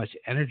how much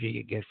energy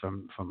you get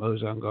from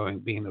ozone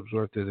being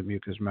absorbed through the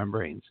mucous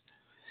membranes,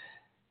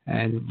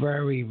 and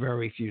very,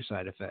 very few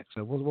side effects.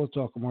 So we'll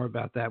talk more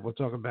about that. We'll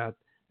talk about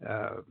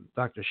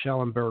Dr.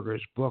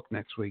 Schellenberger's book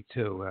next week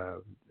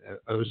too,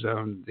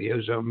 Ozone, the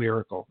Ozone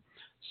Miracle.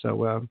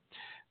 So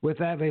with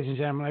that, ladies and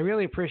gentlemen, I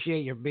really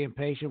appreciate your being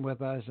patient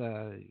with us.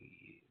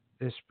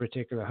 This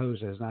particular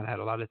host has not had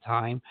a lot of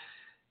time,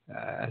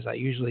 as I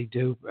usually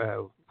do,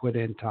 put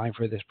in time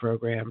for this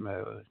program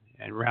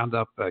and round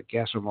up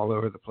guests from all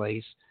over the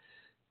place.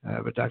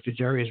 But Dr.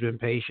 Jerry has been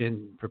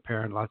patient,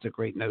 preparing lots of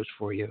great notes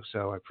for you,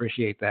 so I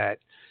appreciate that.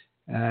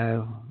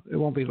 It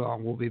won't be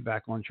long. We'll be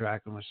back on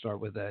track, and we'll start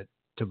with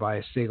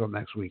Tobias Siegel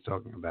next week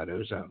talking about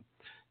ozone.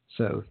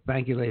 So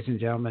thank you, ladies and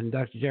gentlemen.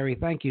 Dr. Jerry,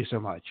 thank you so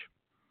much.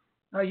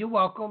 You're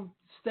welcome.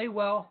 Stay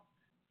well.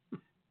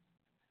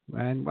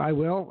 And I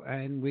will,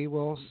 and we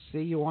will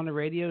see you on the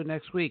radio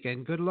next week.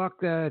 And good luck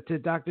to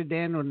Dr.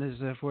 Dan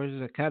on for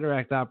his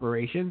cataract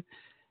operation,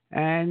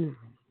 and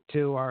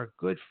to our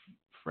good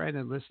friend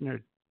and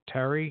listener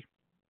Terry,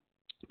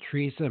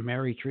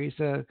 Mary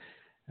Teresa,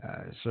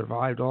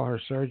 survived all her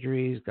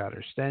surgeries, got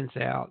her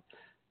stents out,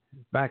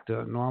 back to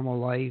a normal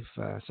life.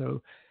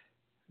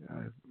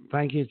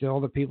 Thank you to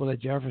all the people at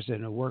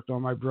Jefferson who worked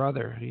on my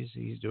brother.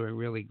 He's doing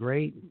really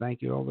great.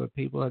 Thank you to all the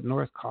people at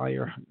North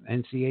Collier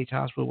NCH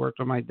Hospital who worked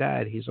on my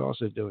dad. He's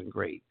also doing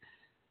great.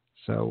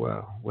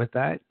 So with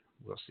that,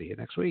 we'll see you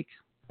next week.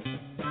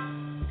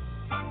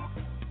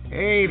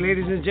 Hey,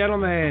 ladies and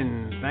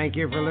gentlemen, thank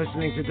you for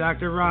listening to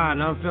Dr.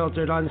 Ron,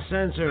 Unfiltered,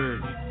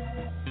 Uncensored,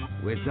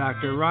 with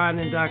Dr. Ron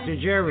and Dr.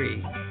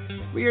 Jerry.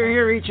 We are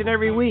here each and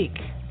every week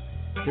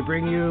to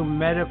bring you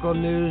medical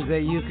news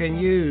that you can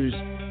use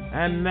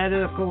and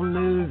medical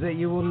news that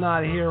you will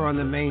not hear on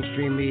the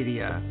mainstream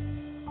media.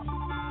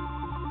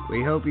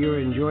 We hope you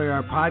enjoy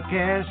our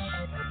podcast,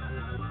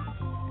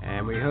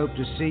 and we hope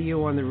to see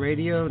you on the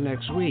radio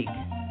next week.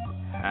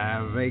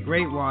 Have a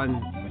great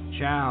one.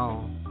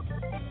 Ciao.